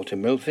 High water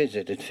Milford is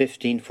at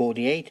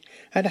 1548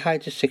 at a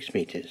height of 6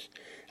 metres,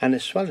 and the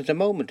swell at the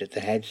moment at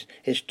the heads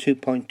is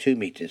 2.2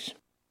 metres.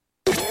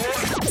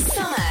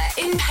 Summer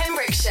in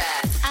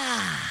Pembrokeshire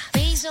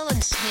Basil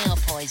and snail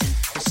poison.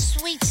 The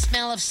sweet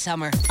smell of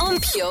summer. on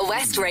Pure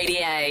West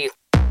Radio.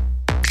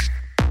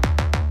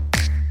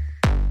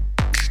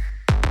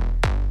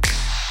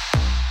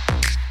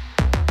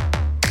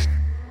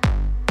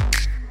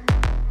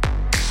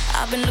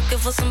 I've been looking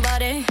for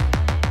somebody,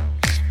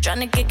 trying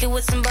to kick it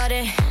with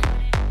somebody.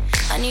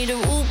 I need a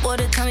root boy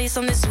to tell me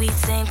something sweet.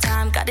 Same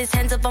time, got his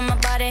hands up on my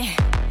body.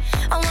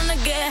 I wanna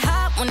get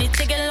hot when he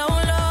take it low,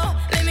 low.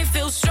 Make me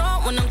feel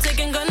strong when I'm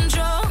taking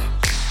control.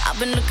 I've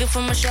been looking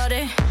for my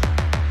shorty,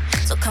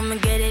 so come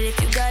and get it if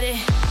you got it.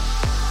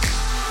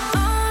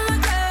 All my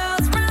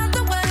girls round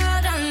the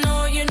world, I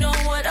know you know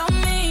what I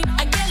mean.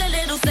 I get a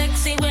little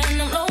sexy when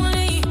I'm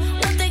lonely.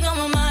 One thing on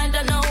my mind,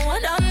 I know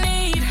what I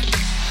need.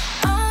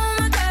 All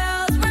my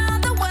girls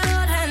round the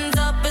world, hands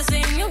up and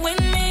sing it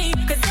with me.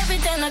 'Cause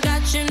everything I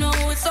got, you know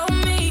it's on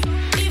me.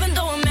 Even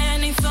though a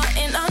man ain't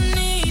something I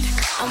need.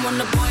 I want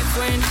a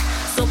boyfriend,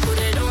 so put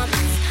it on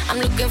me. I'm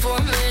looking for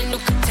a man who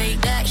can take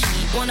that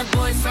heat. Want a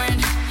boyfriend,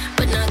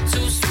 but not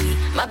too sweet.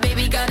 My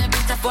baby got a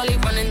bit tough while he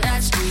running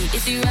that street.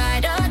 Is he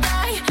ride or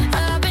die?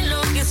 I've been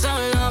looking so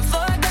long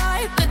for a guy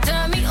who could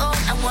turn me on.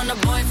 I want a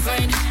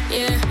boyfriend,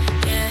 yeah,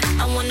 yeah.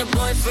 I want a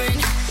boyfriend,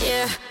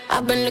 yeah.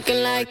 I've been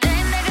looking like that.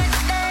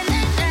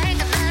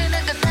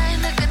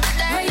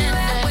 Where you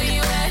at? Where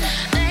you at?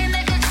 Where you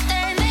at?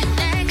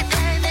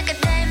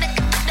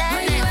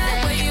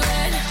 Where you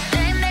at?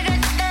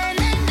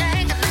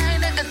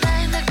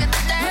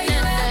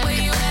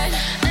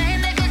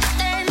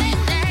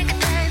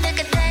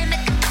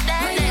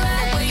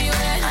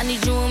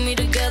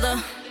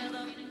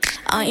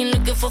 I ain't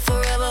looking for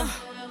forever.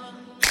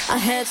 I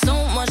had so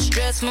much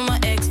stress from my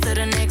ex to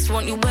the next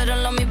one. You better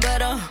love me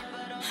better.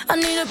 I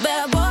need a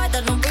bad boy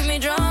that don't bring me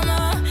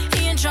drama.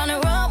 He ain't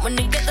tryna run when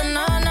they get the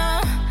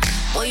nana.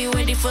 Boy, you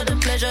ready for the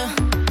pleasure?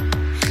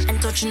 And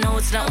don't you know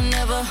it's now or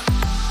never?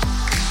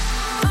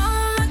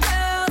 All my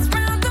girls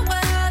round the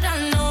world,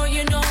 I know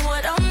you know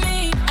what I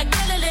mean. I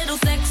get a little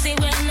sexy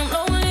when I'm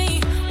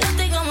lonely. One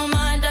thing on my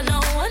mind, I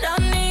know what I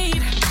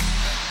need.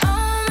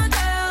 All my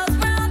girls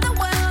round the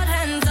world,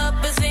 hands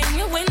up and sing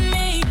it with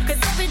me. Cause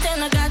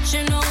everything I got,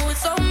 you know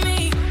it's on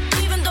me.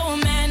 Even though a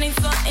man ain't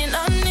something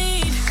I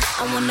need.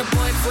 I want a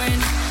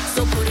boyfriend,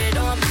 so put it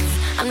on me.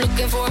 I'm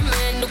looking for a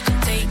man who can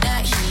take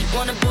that heat.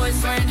 Want a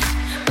boyfriend,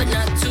 but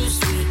not too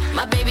sweet.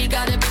 My baby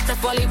got a bit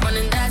tough while he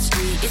running that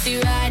street. Is he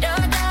ride or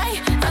die?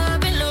 I've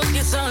been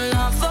looking so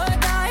long for a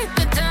guy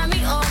could turn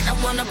me on. I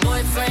want a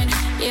boyfriend,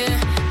 yeah,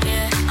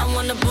 yeah. I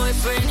want a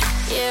boyfriend,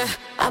 yeah.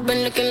 I've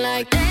been looking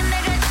like that.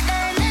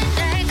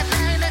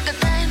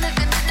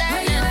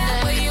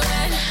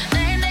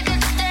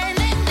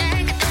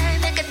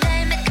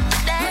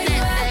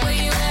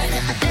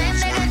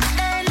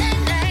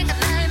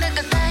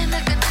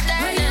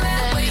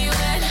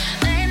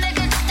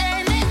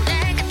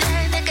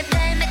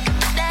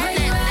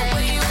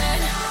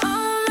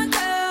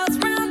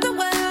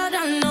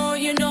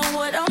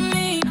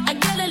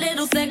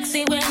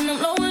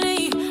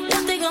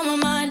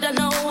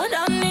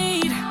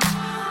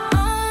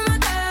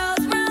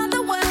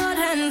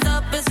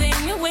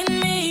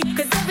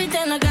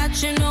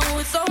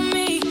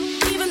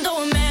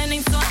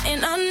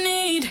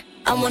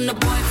 I want a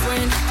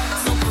boyfriend,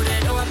 so put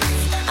it on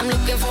me. I'm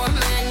looking for a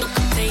man who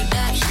can take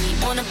that heat.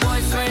 Want a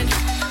boyfriend,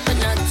 but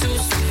not too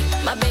sweet.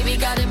 My baby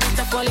got a bit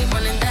tough while he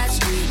running that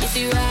street. Is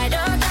he ride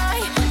or die?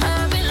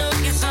 I've been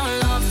looking so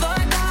long for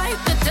a guy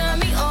to turn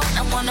me on.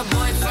 I want a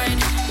boyfriend,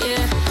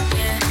 yeah,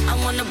 yeah. I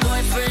want a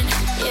boyfriend,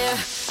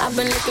 yeah. I've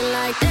been looking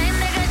like that.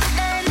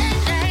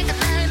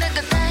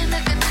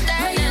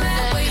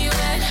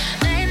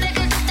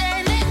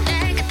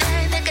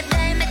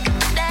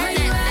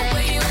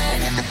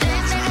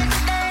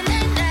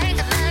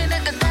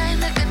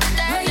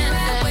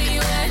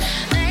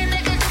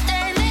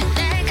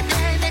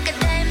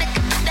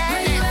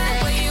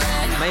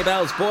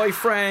 Maybell's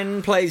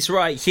Boyfriend plays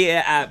right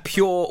here at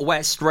Pure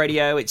West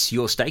Radio. It's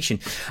your station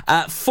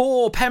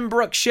for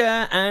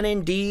Pembrokeshire and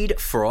indeed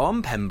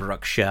from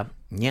Pembrokeshire.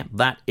 Yeah,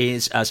 that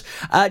is us.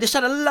 Just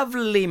had a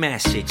lovely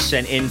message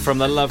sent in from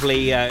the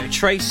lovely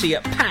Tracy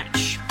at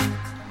Patch.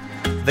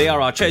 They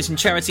are our chosen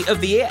charity of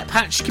the year.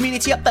 Patch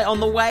community update on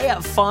the way at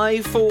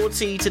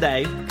 5:40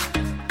 today.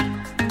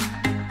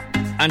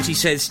 And she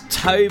says,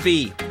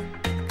 Toby,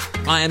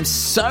 I am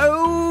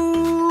so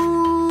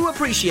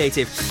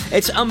appreciative.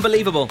 It's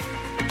unbelievable.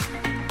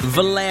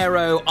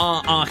 Valero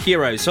are our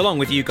heroes, along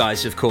with you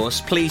guys, of course.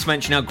 Please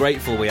mention how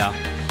grateful we are.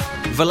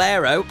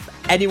 Valero,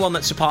 anyone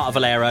that's a part of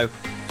Valero,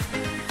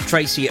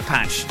 Tracy at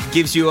Patch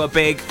gives you a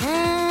big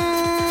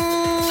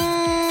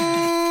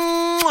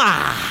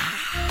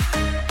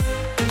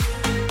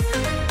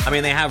I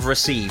mean, they have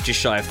received just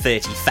shy of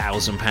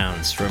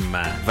 £30,000 from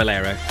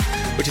Valero,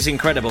 which is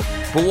incredible.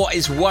 But what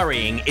is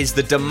worrying is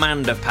the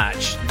demand of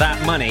Patch.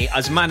 That money,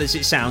 as mad as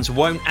it sounds,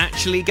 won't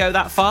actually go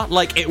that far.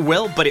 Like, it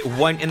will, but it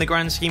won't in the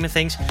grand scheme of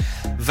things.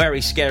 Very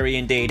scary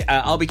indeed.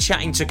 I'll be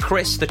chatting to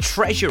Chris, the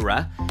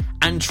treasurer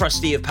and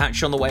trustee of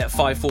Patch, on the way at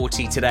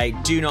 5:40 today.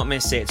 Do not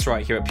miss it. It's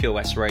right here at Pure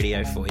West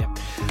Radio for you.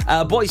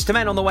 Boys to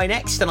Men on the way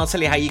next, and I'll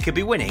tell you how you could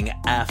be winning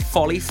a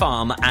Folly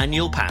Farm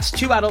annual pass.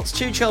 2 adults,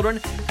 2 children,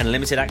 and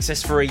limited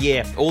access for a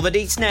year. All the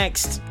deets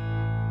next.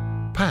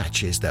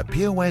 Patch is the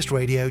Pure West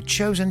Radio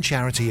chosen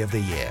charity of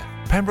the year.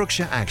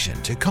 Pembrokeshire Action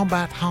to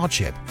Combat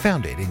Hardship,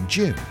 founded in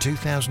June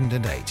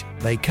 2008.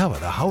 They cover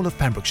the whole of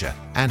Pembrokeshire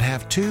and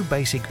have 2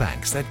 basic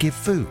banks that give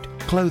food,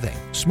 clothing,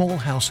 small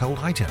household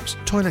items,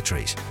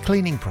 toiletries,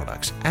 cleaning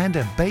products, and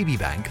a baby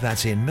bank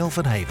that's in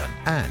Milford Haven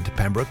and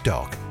Pembroke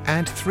Dock,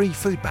 and 3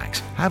 food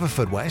banks,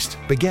 Haverfordwest,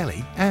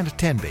 Begelly and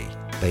Tenby.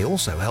 They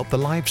also help the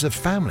lives of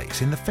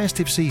families in the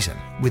festive season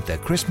with their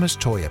Christmas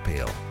toy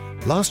appeal.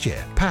 Last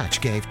year,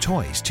 Patch gave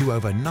toys to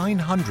over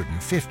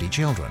 950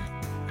 children.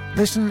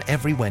 Listen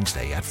every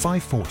Wednesday at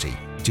 5:40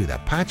 to the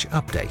Patch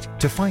Update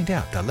to find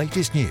out the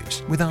latest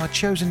news with our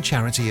chosen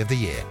charity of the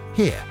year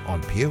here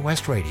on Pure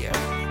West Radio.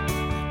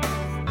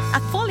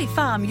 At Folly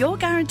Farm, you're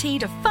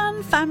guaranteed a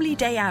fun family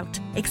day out.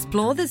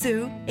 Explore the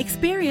zoo,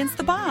 experience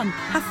the barn,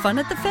 have fun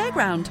at the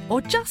fairground,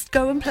 or just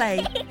go and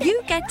play.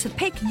 You get to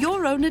pick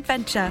your own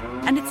adventure,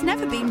 and it's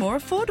never been more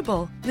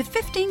affordable. With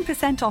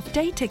 15% off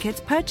day tickets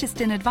purchased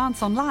in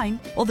advance online,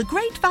 or the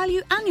great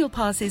value annual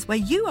passes where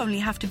you only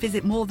have to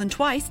visit more than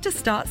twice to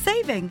start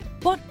saving.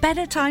 What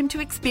better time to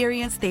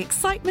experience the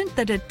excitement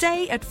that a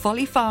day at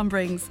Folly Farm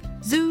brings?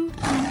 Zoo,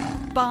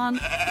 barn,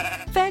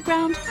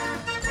 fairground,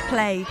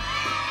 play.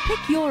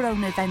 Pick your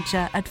own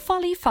adventure at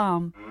Folly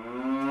Farm.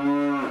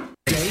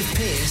 Dave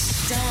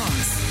Pearce,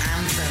 Dance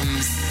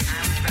Anthems.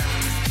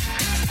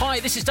 Hi,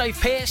 this is Dave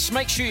Pearce.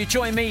 Make sure you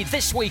join me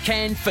this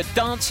weekend for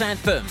Dance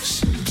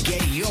Anthems.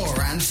 Get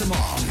your anthem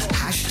on.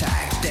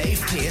 Hashtag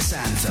Dave Pearce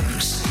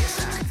Anthems.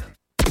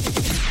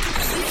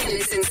 You can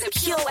listen to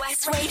Pure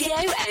West Radio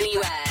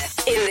anywhere.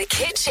 In the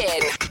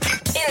kitchen,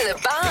 in the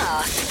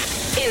bar,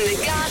 in the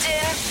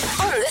garden,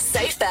 on the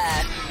sofa,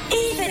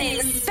 even in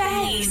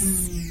space.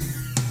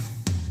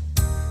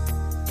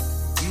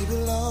 We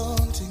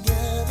belong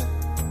together,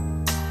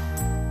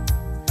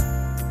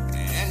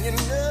 and you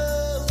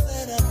know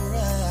that I'm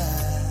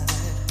right.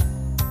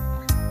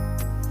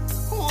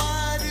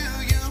 Why do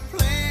you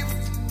play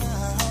with my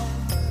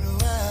heart?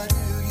 Why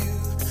do you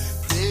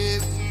play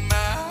with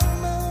my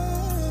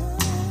mind?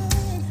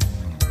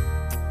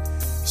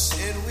 You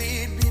said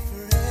we'd be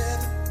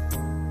forever,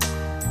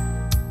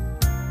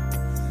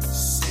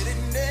 said it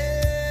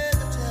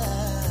never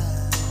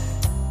died.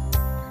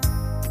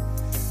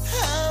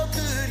 How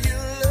could you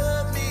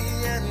love me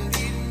and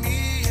leave me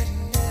and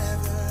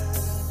never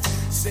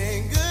say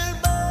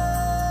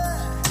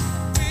goodbye?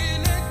 When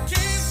I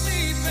can't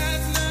sleep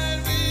at night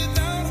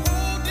without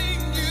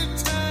holding you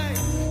tight,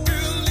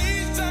 girl,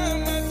 each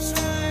time I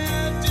try,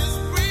 I just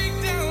break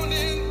down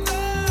and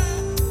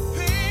die.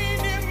 Pain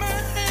in my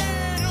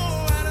head,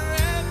 oh, I'd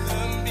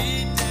rather be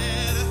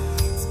dead,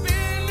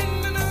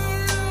 spinning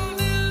around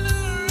and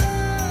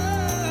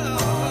around.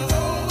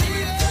 Although we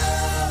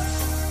come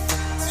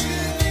to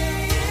the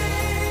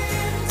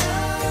end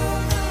of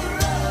the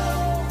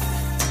road,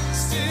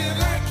 still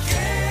I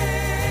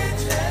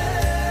can't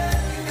let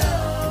go.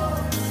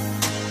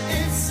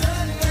 It's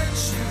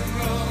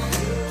unnatural.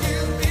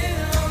 You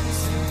belong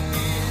to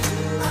me,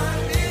 I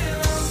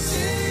belong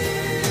to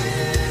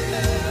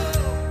you.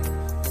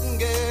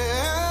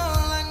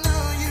 Girl, I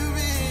know you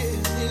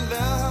really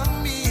love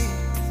me.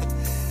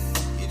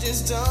 You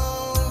just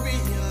don't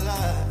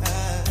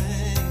realize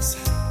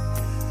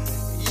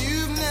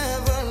you've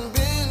never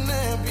been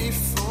there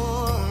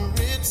before.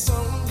 It's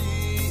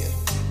only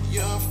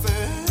your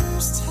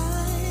first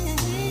time.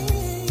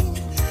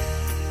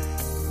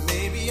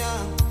 Maybe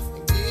I'll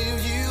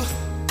forgive you.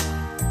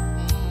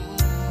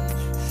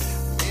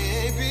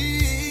 Maybe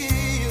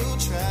you'll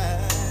try.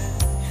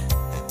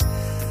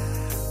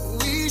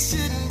 We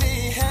shouldn't be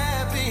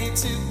happy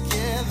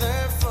together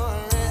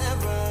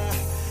forever,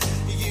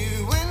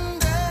 you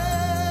and I.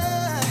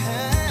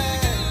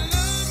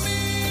 Love me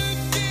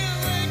again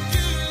like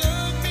you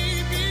loved me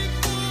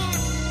before.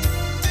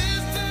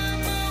 This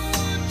time I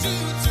want you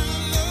to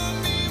love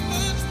me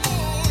much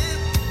more.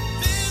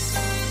 This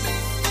time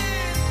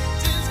instead,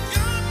 just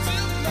come to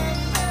my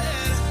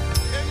bed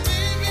and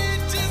maybe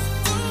just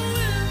don't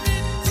let me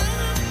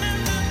down.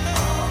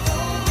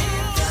 Although we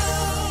go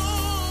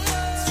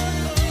to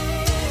the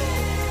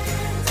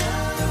end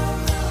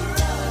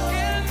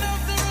of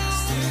the road,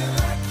 still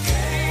I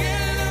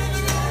can't let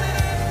go.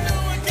 I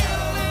know I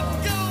can't let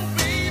go,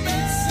 baby.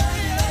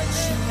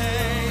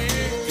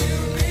 You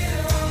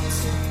belong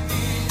to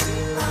me,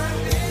 I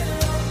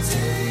belong to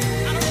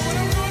you. I don't know what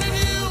I'm gonna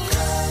do.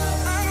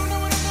 I don't know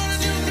what I'm gonna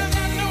do, 'cause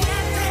I know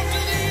I've come to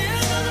the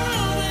end of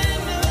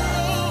the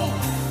road.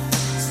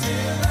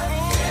 Still I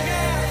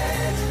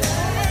can't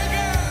let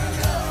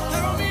go.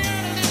 Help me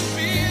out of this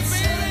bed,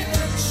 baby.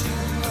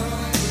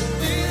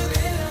 You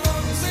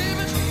belong to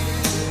me,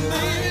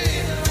 baby.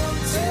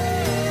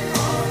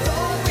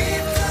 Although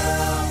we've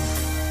come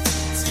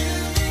to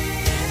the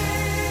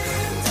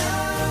end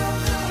of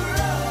the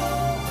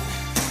road,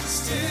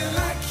 still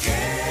I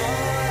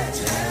can't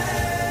let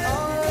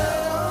go.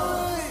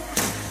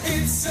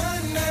 It's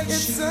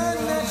unnatural.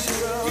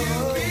 You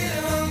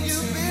belong to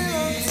me,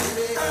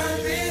 I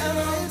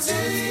belong to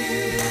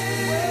you.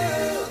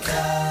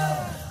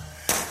 Come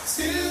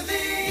to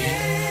the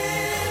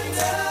end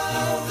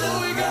of the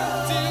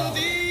road, till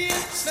the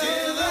end,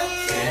 still I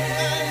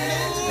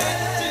can't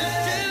let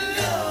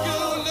go.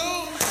 No,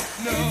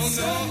 it's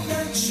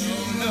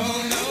unnatural. No.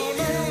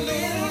 You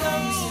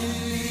belong to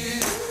me,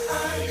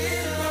 I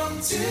belong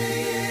to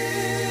you.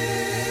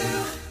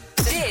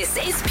 This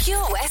is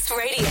Pure West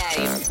Radio.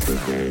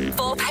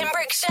 For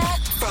Pembrokeshire,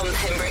 from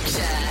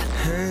Pembrokeshire.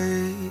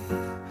 Hey,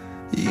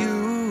 you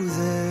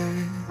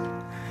there?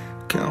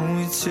 Can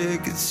we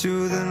take it to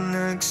the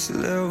next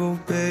level,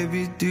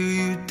 baby? Do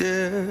you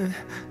dare?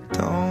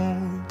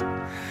 Don't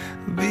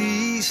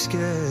be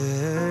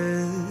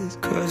scared,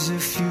 'cause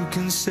if you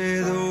can say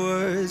the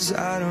words,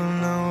 I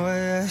don't know why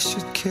I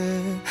should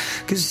care.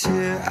 'Cause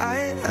here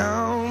I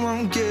am,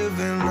 I'm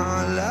giving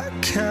all I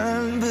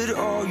can, but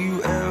all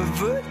you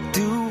ever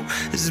do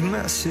is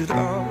mess it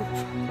up.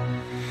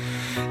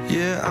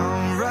 Yeah,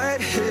 I'm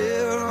right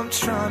here, I'm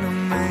trying to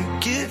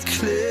make it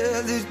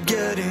clear that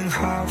getting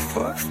half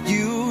of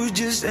you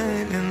just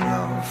ain't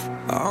enough.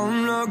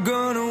 I'm not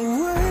gonna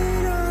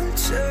wait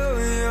until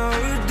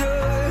you're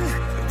done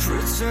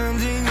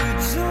pretending you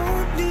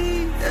don't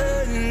need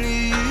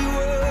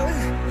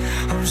anyone.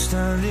 I'm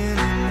standing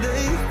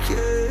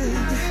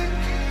naked,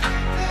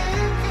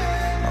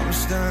 I'm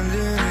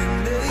standing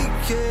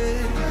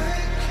naked.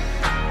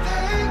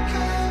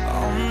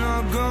 I'm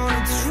not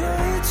gonna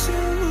try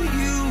till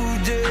you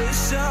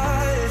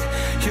decide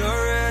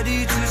you're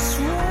ready to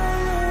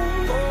swallow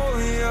all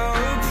your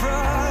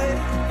pride.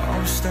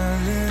 I'm standing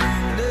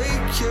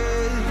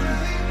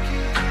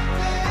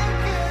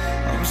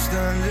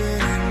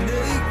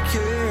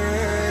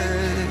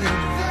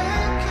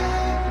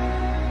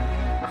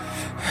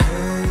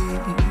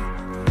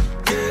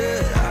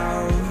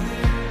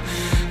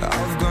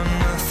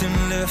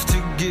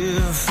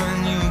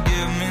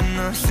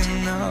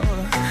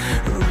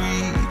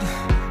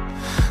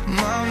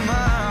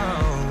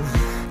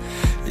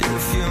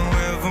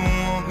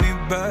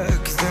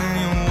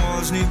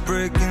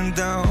falling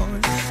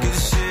down.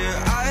 'Cause here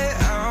I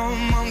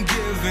am, I'm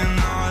giving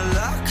all I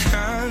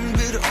can,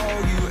 but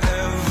all you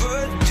ever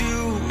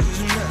do is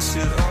mess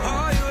it up.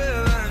 All you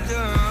ever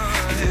do.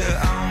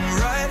 Yeah, I'm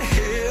right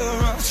here,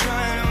 I'm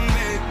trying to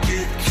make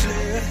it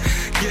clear.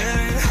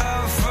 Getting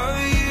half of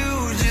you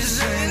just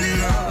ain't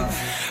enough.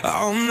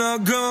 I'm not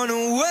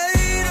gonna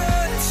wait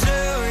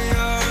until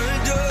you're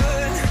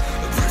done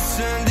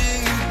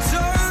pretending you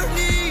don't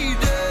need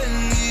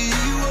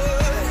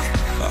anyone.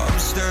 I'm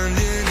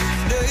standing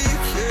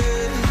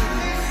naked.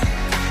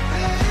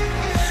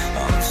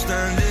 I'm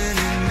standing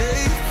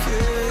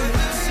naked.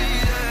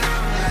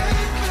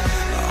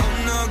 I'm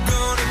not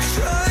gonna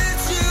try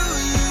till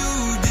you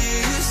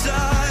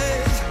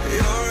decide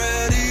you're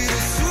ready to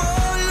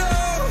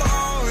swallow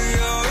all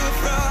your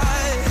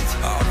pride.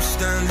 I'm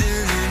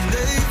standing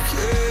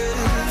naked.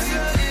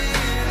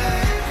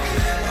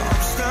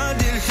 I'm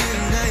standing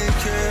here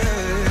naked.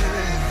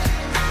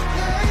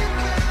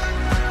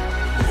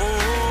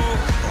 Oh,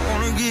 I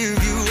wanna give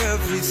you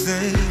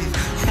everything.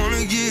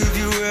 Wanna give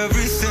you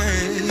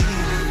everything.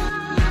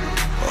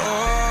 Oh,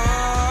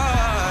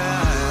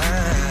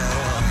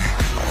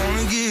 I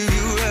wanna give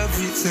you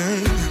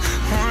everything.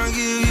 Wanna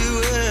give you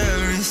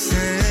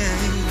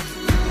everything.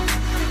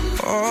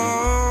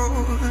 Oh,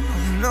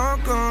 I'm not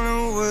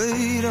gonna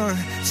wait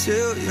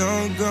until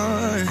you're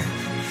gone.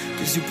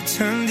 'Cause you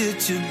pretend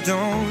that you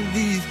don't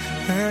need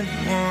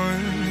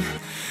anyone.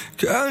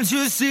 Can't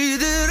you see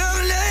that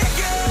I'm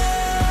naked?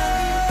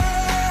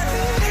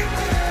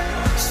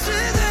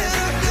 See that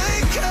I'm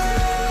naked.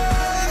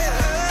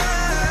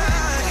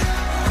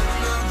 I'm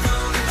not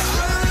gonna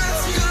try.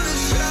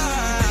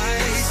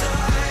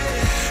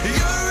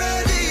 You're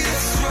ready to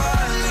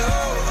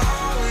swallow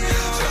all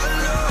your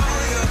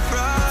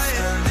pride.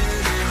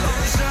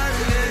 I'm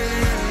standing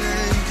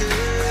naked.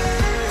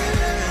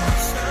 I'm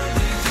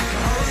standing naked.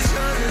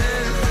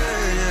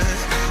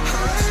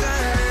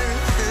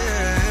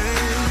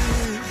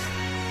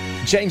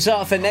 James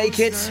Arthur,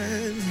 Naked.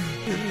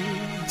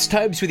 It's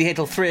Tobes with you here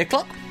till 3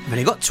 o'clock. I've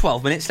only got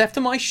 12 minutes left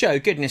of my show.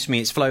 Goodness me,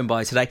 it's flown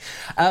by today.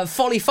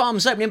 Folly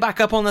Farm's opening back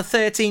up on the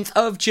 13th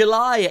of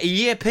July.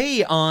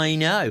 Yippee, I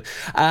know.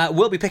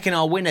 We'll be picking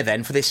our winner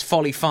then for this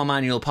Folly Farm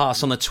annual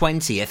pass on the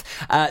 20th.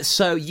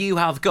 So you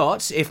have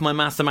got, if my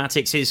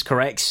mathematics is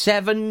correct,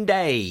 7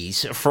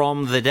 days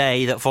from the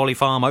day that Folly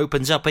Farm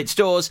opens up its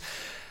doors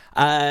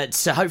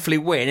to hopefully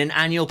win an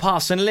annual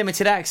pass and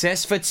limited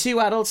access for 2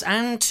 adults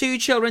and 2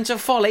 children to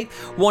Folly.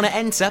 Want to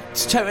enter?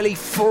 It's totally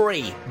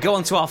free. Go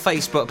onto our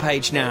Facebook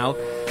page now.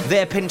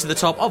 There, pinned to the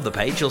top of the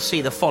page, you'll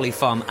see the Folly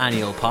Farm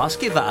annual pass.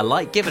 Give that a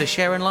like, give it a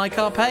share and like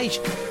our page.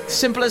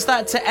 Simple as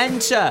that to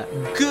enter.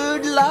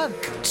 Good luck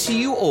to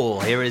you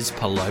all. Here is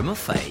Paloma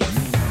Faith.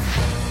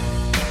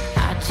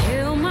 I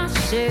tell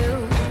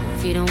myself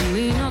you don't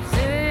mean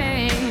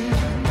nothing.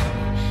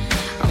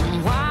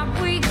 What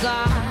we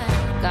got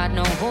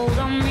no hold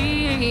on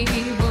me.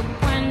 But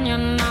when you're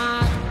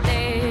not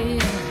there,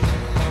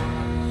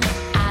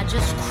 I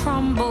just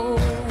crumble.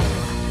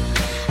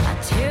 I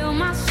tell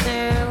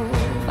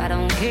myself I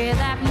don't care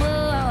that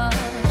much,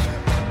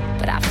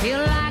 but I feel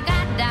like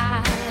I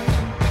die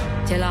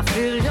till I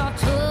feel your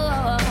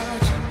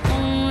touch.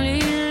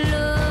 Only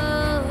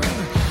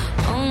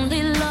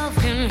love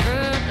can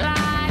hurt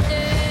like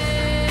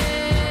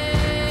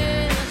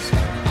this.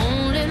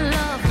 Only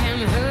love can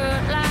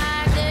hurt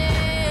like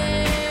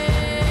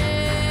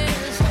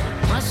this.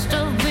 Must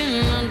have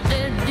been a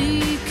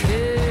deadly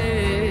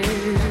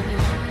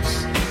kiss.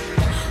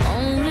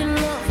 Only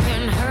love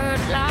can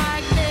hurt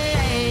like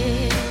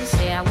this.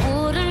 Say I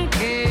wouldn't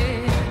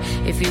care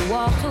if you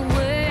walked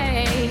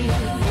away,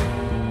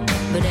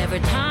 but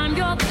every time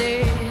you're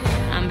there,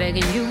 I'm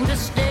begging you to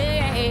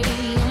stay.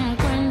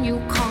 When you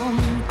come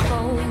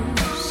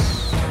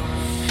close,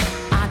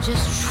 I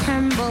just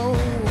tremble.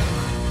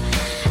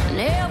 And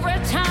every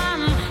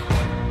time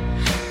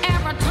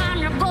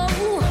you go,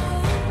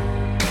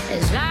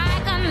 it's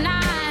like a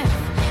knife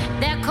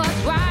that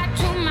cuts right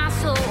to my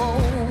soul.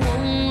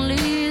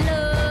 Only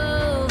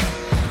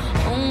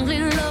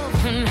love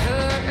can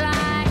hurt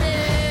like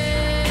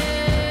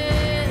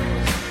this.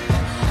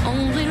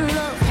 Only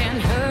love can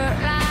hurt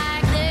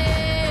like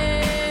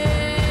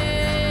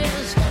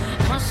this.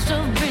 Must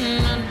have been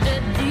a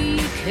deadly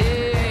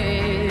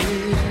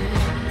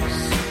kiss.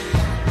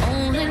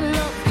 Only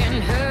love can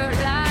hurt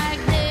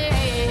like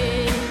this.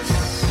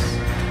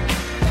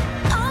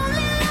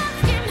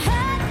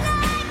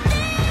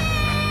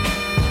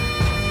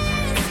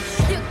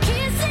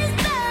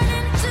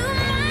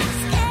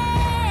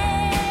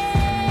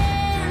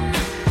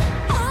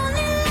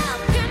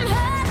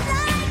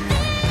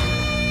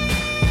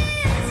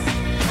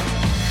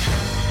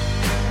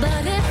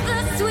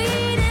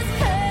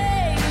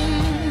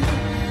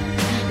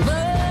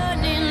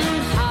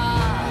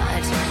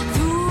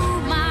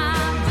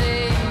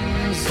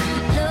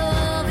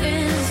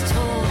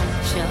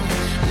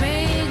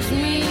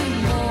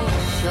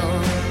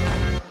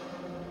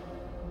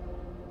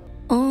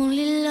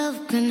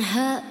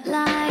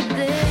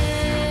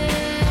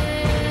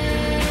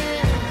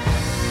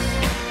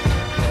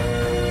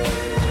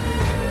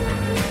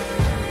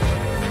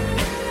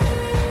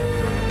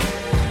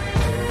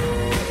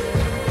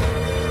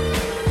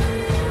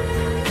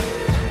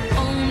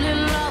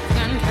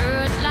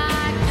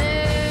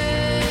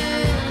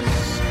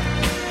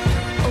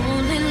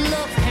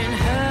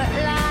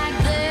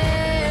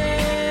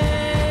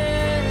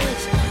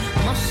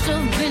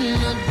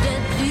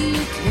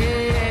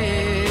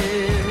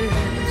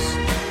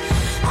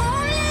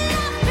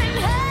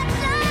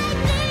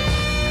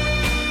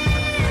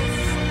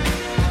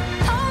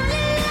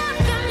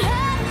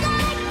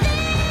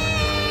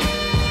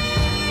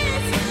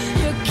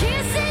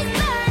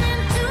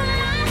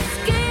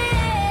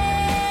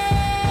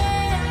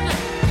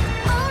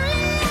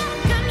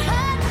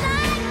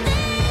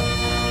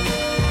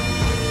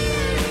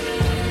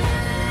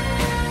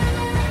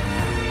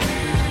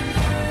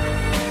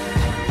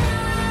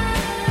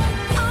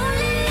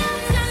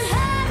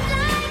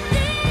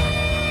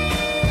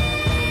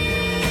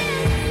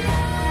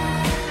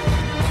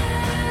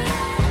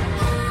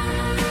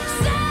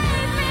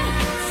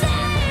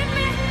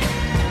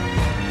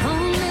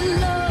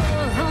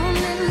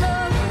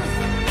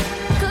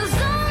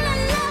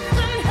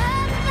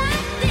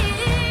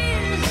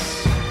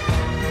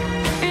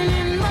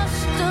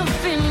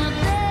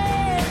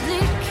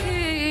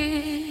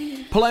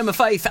 Paloma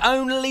Faith,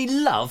 Only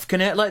Love can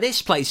hurt like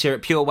this place here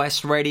at Pure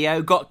West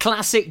Radio. Got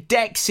classic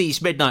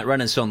Dexys Midnight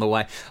Runners on the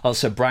way.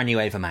 Also brand new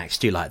Ava Max.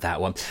 Do like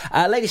that one.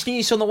 Latest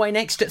news on the way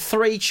next at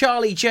 3.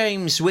 Charlie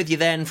James with you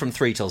then from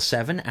 3 till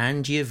 7.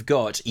 And you've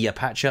got your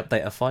patch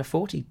update at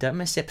 5:40. Don't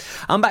miss it.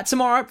 I'm back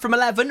tomorrow from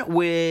 11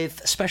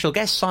 with special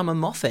guest Simon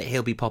Moffat.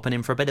 He'll be popping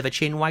in for a bit of a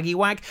chin waggy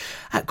wag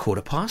at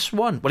 1:15.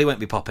 Well, he won't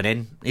be popping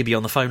in. He'll be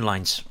on the phone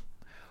lines.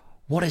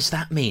 What does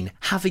that mean?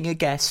 Having a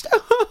guest.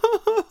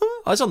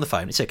 I was on the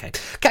phone. It's okay.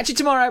 Catch you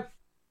tomorrow.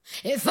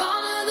 If all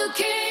of the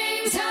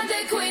kings had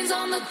their queens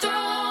on the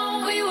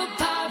throne, we would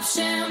pop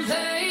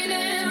champagne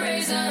and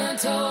raise a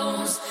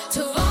toast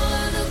to all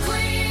of the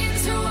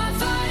queens who are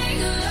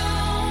fighting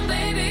alone.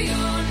 Baby,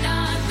 you're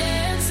not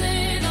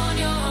dancing on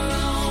your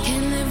own.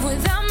 Can't live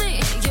without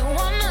me. You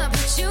wanna,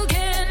 but you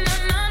can't.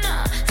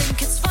 Nah. Think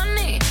it's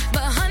funny,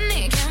 but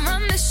honey, can't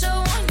run the show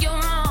on your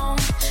own.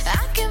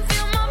 I can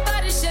feel my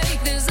body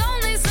shake. There's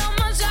only so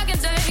much I can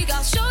take.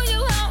 I'll show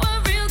you how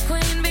a real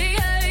queen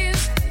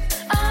behaves.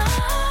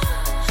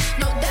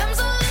 No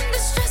damsel in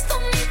distress,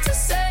 don't need to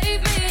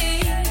save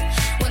me.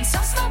 Once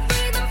I stop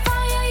breathing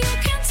fire, you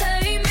can't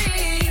tame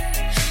me.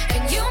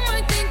 And you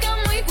might think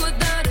I'm weak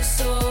without a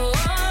sword,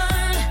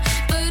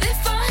 but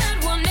if I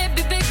had one, it'd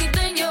be bigger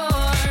than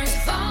yours.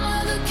 If all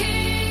of the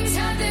kings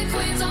had their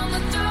queens on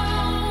the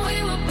throne, we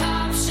would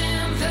pop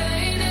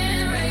champagne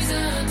and raise a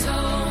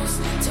toast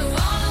to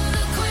all of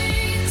the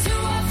queens who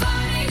are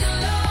fighting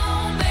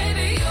alone.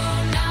 Baby,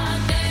 you're not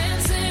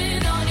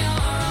dancing on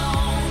your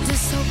own.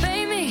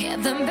 Disobey me,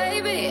 then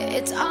baby,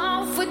 it's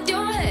off with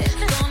your head.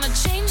 Gonna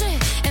change it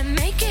and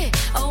make it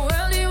a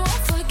world you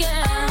won't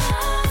forget.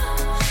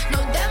 No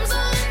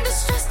damsel in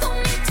distress, don't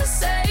need to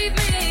save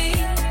me.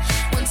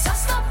 Once I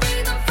stop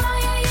breathing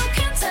fire, you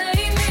can't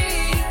tame me.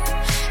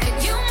 And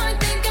you might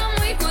think I'm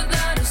weak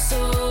without a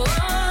sword,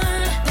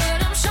 but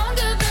I'm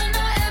stronger than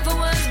I ever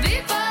was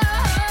before.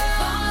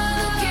 All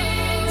the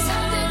kings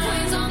had their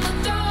queens on the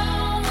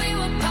throne. We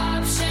would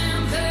pop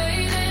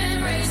champagne and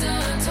raise a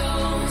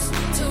toast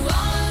to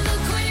all of the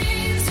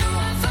queens who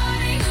are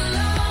fighting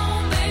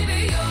alone. Baby,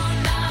 you're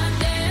not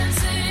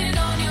dancing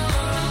on your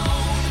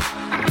own.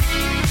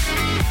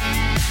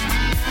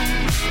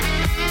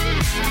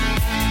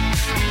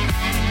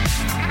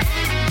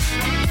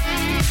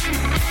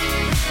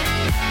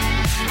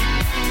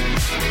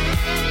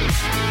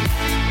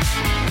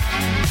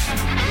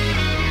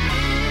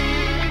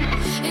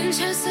 In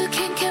Chester,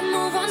 king can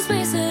move one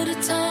space at a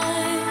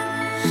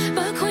time,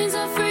 but queens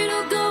are free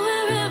to go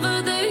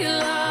wherever they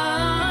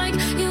like.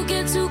 You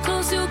get too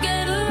close, you'll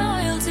get a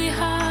royalty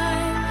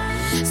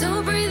high.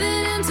 So breathe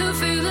it in to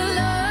feel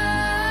alive.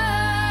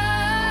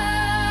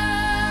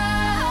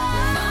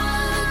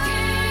 All the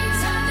kings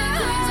had their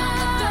queens on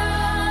the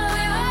throne.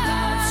 We would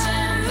pop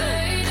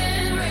champagne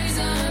and raise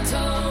a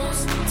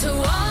toast to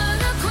all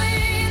the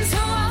queens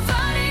who are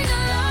fighting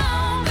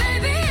alone.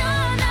 Baby,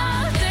 you're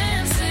not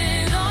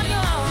dancing on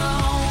your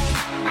own.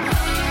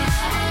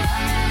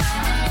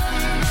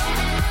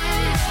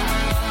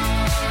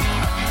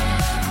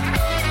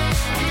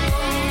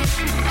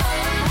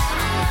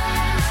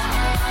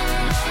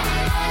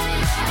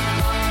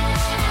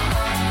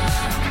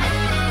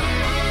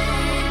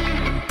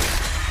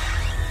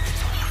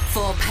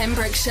 For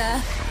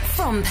Pembrokeshire,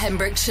 from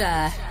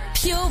Pembrokeshire,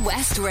 Pure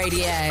West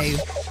Radio.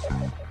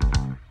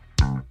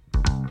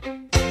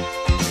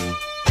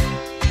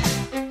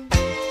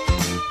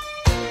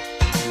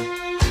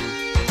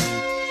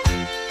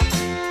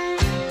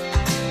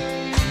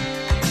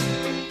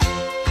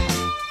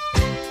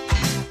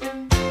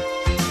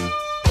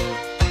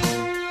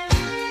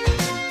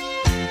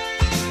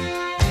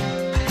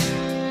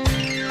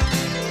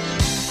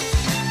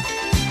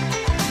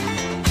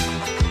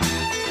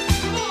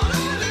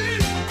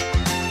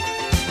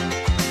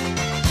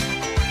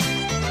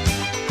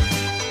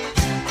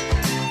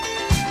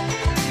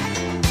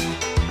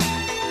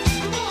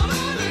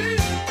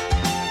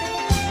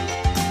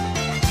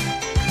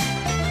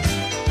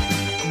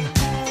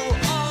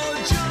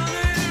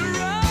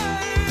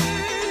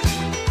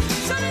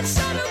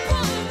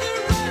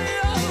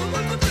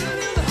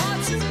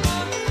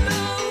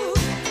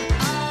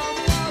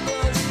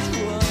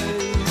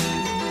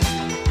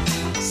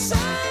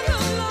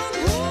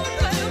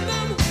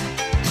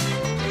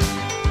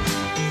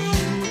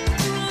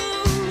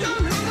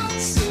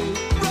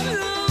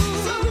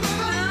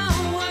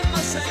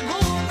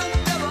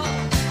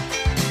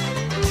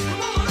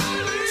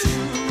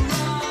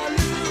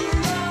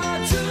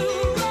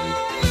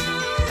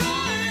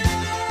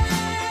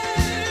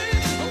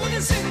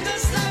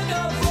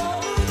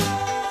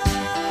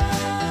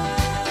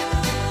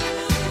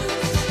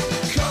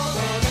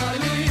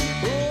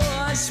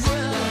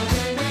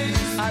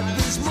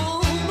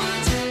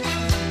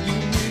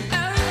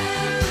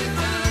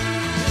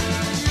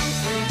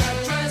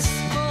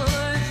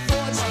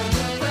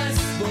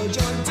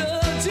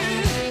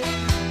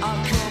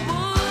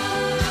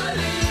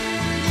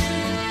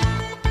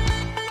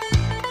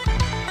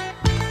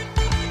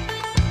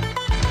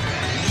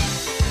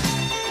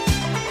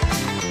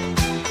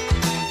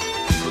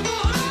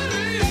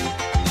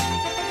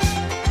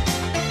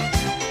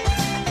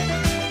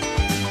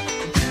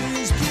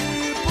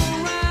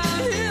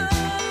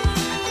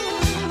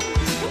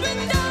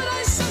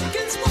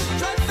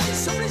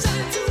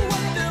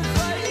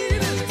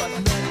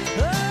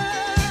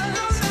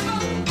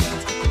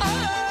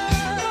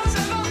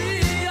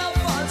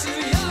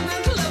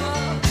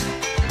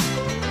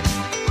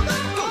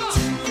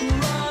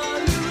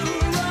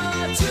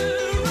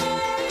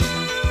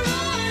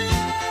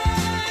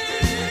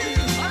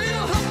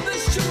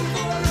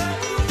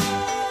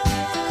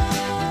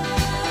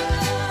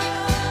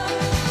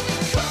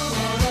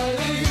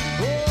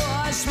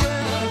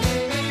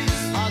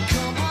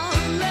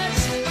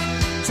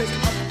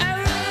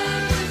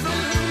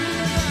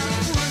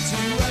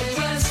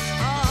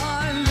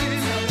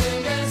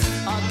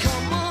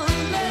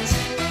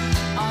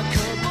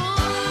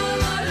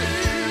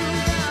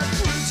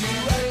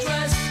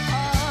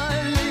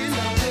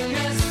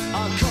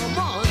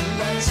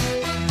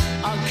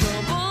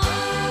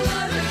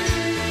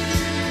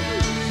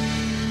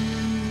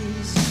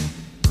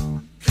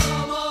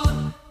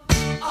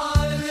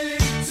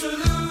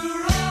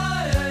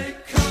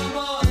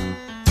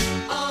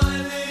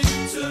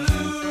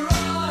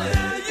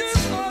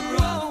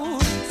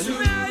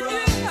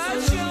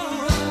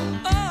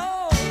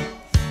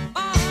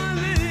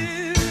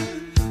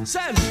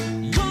 Sam.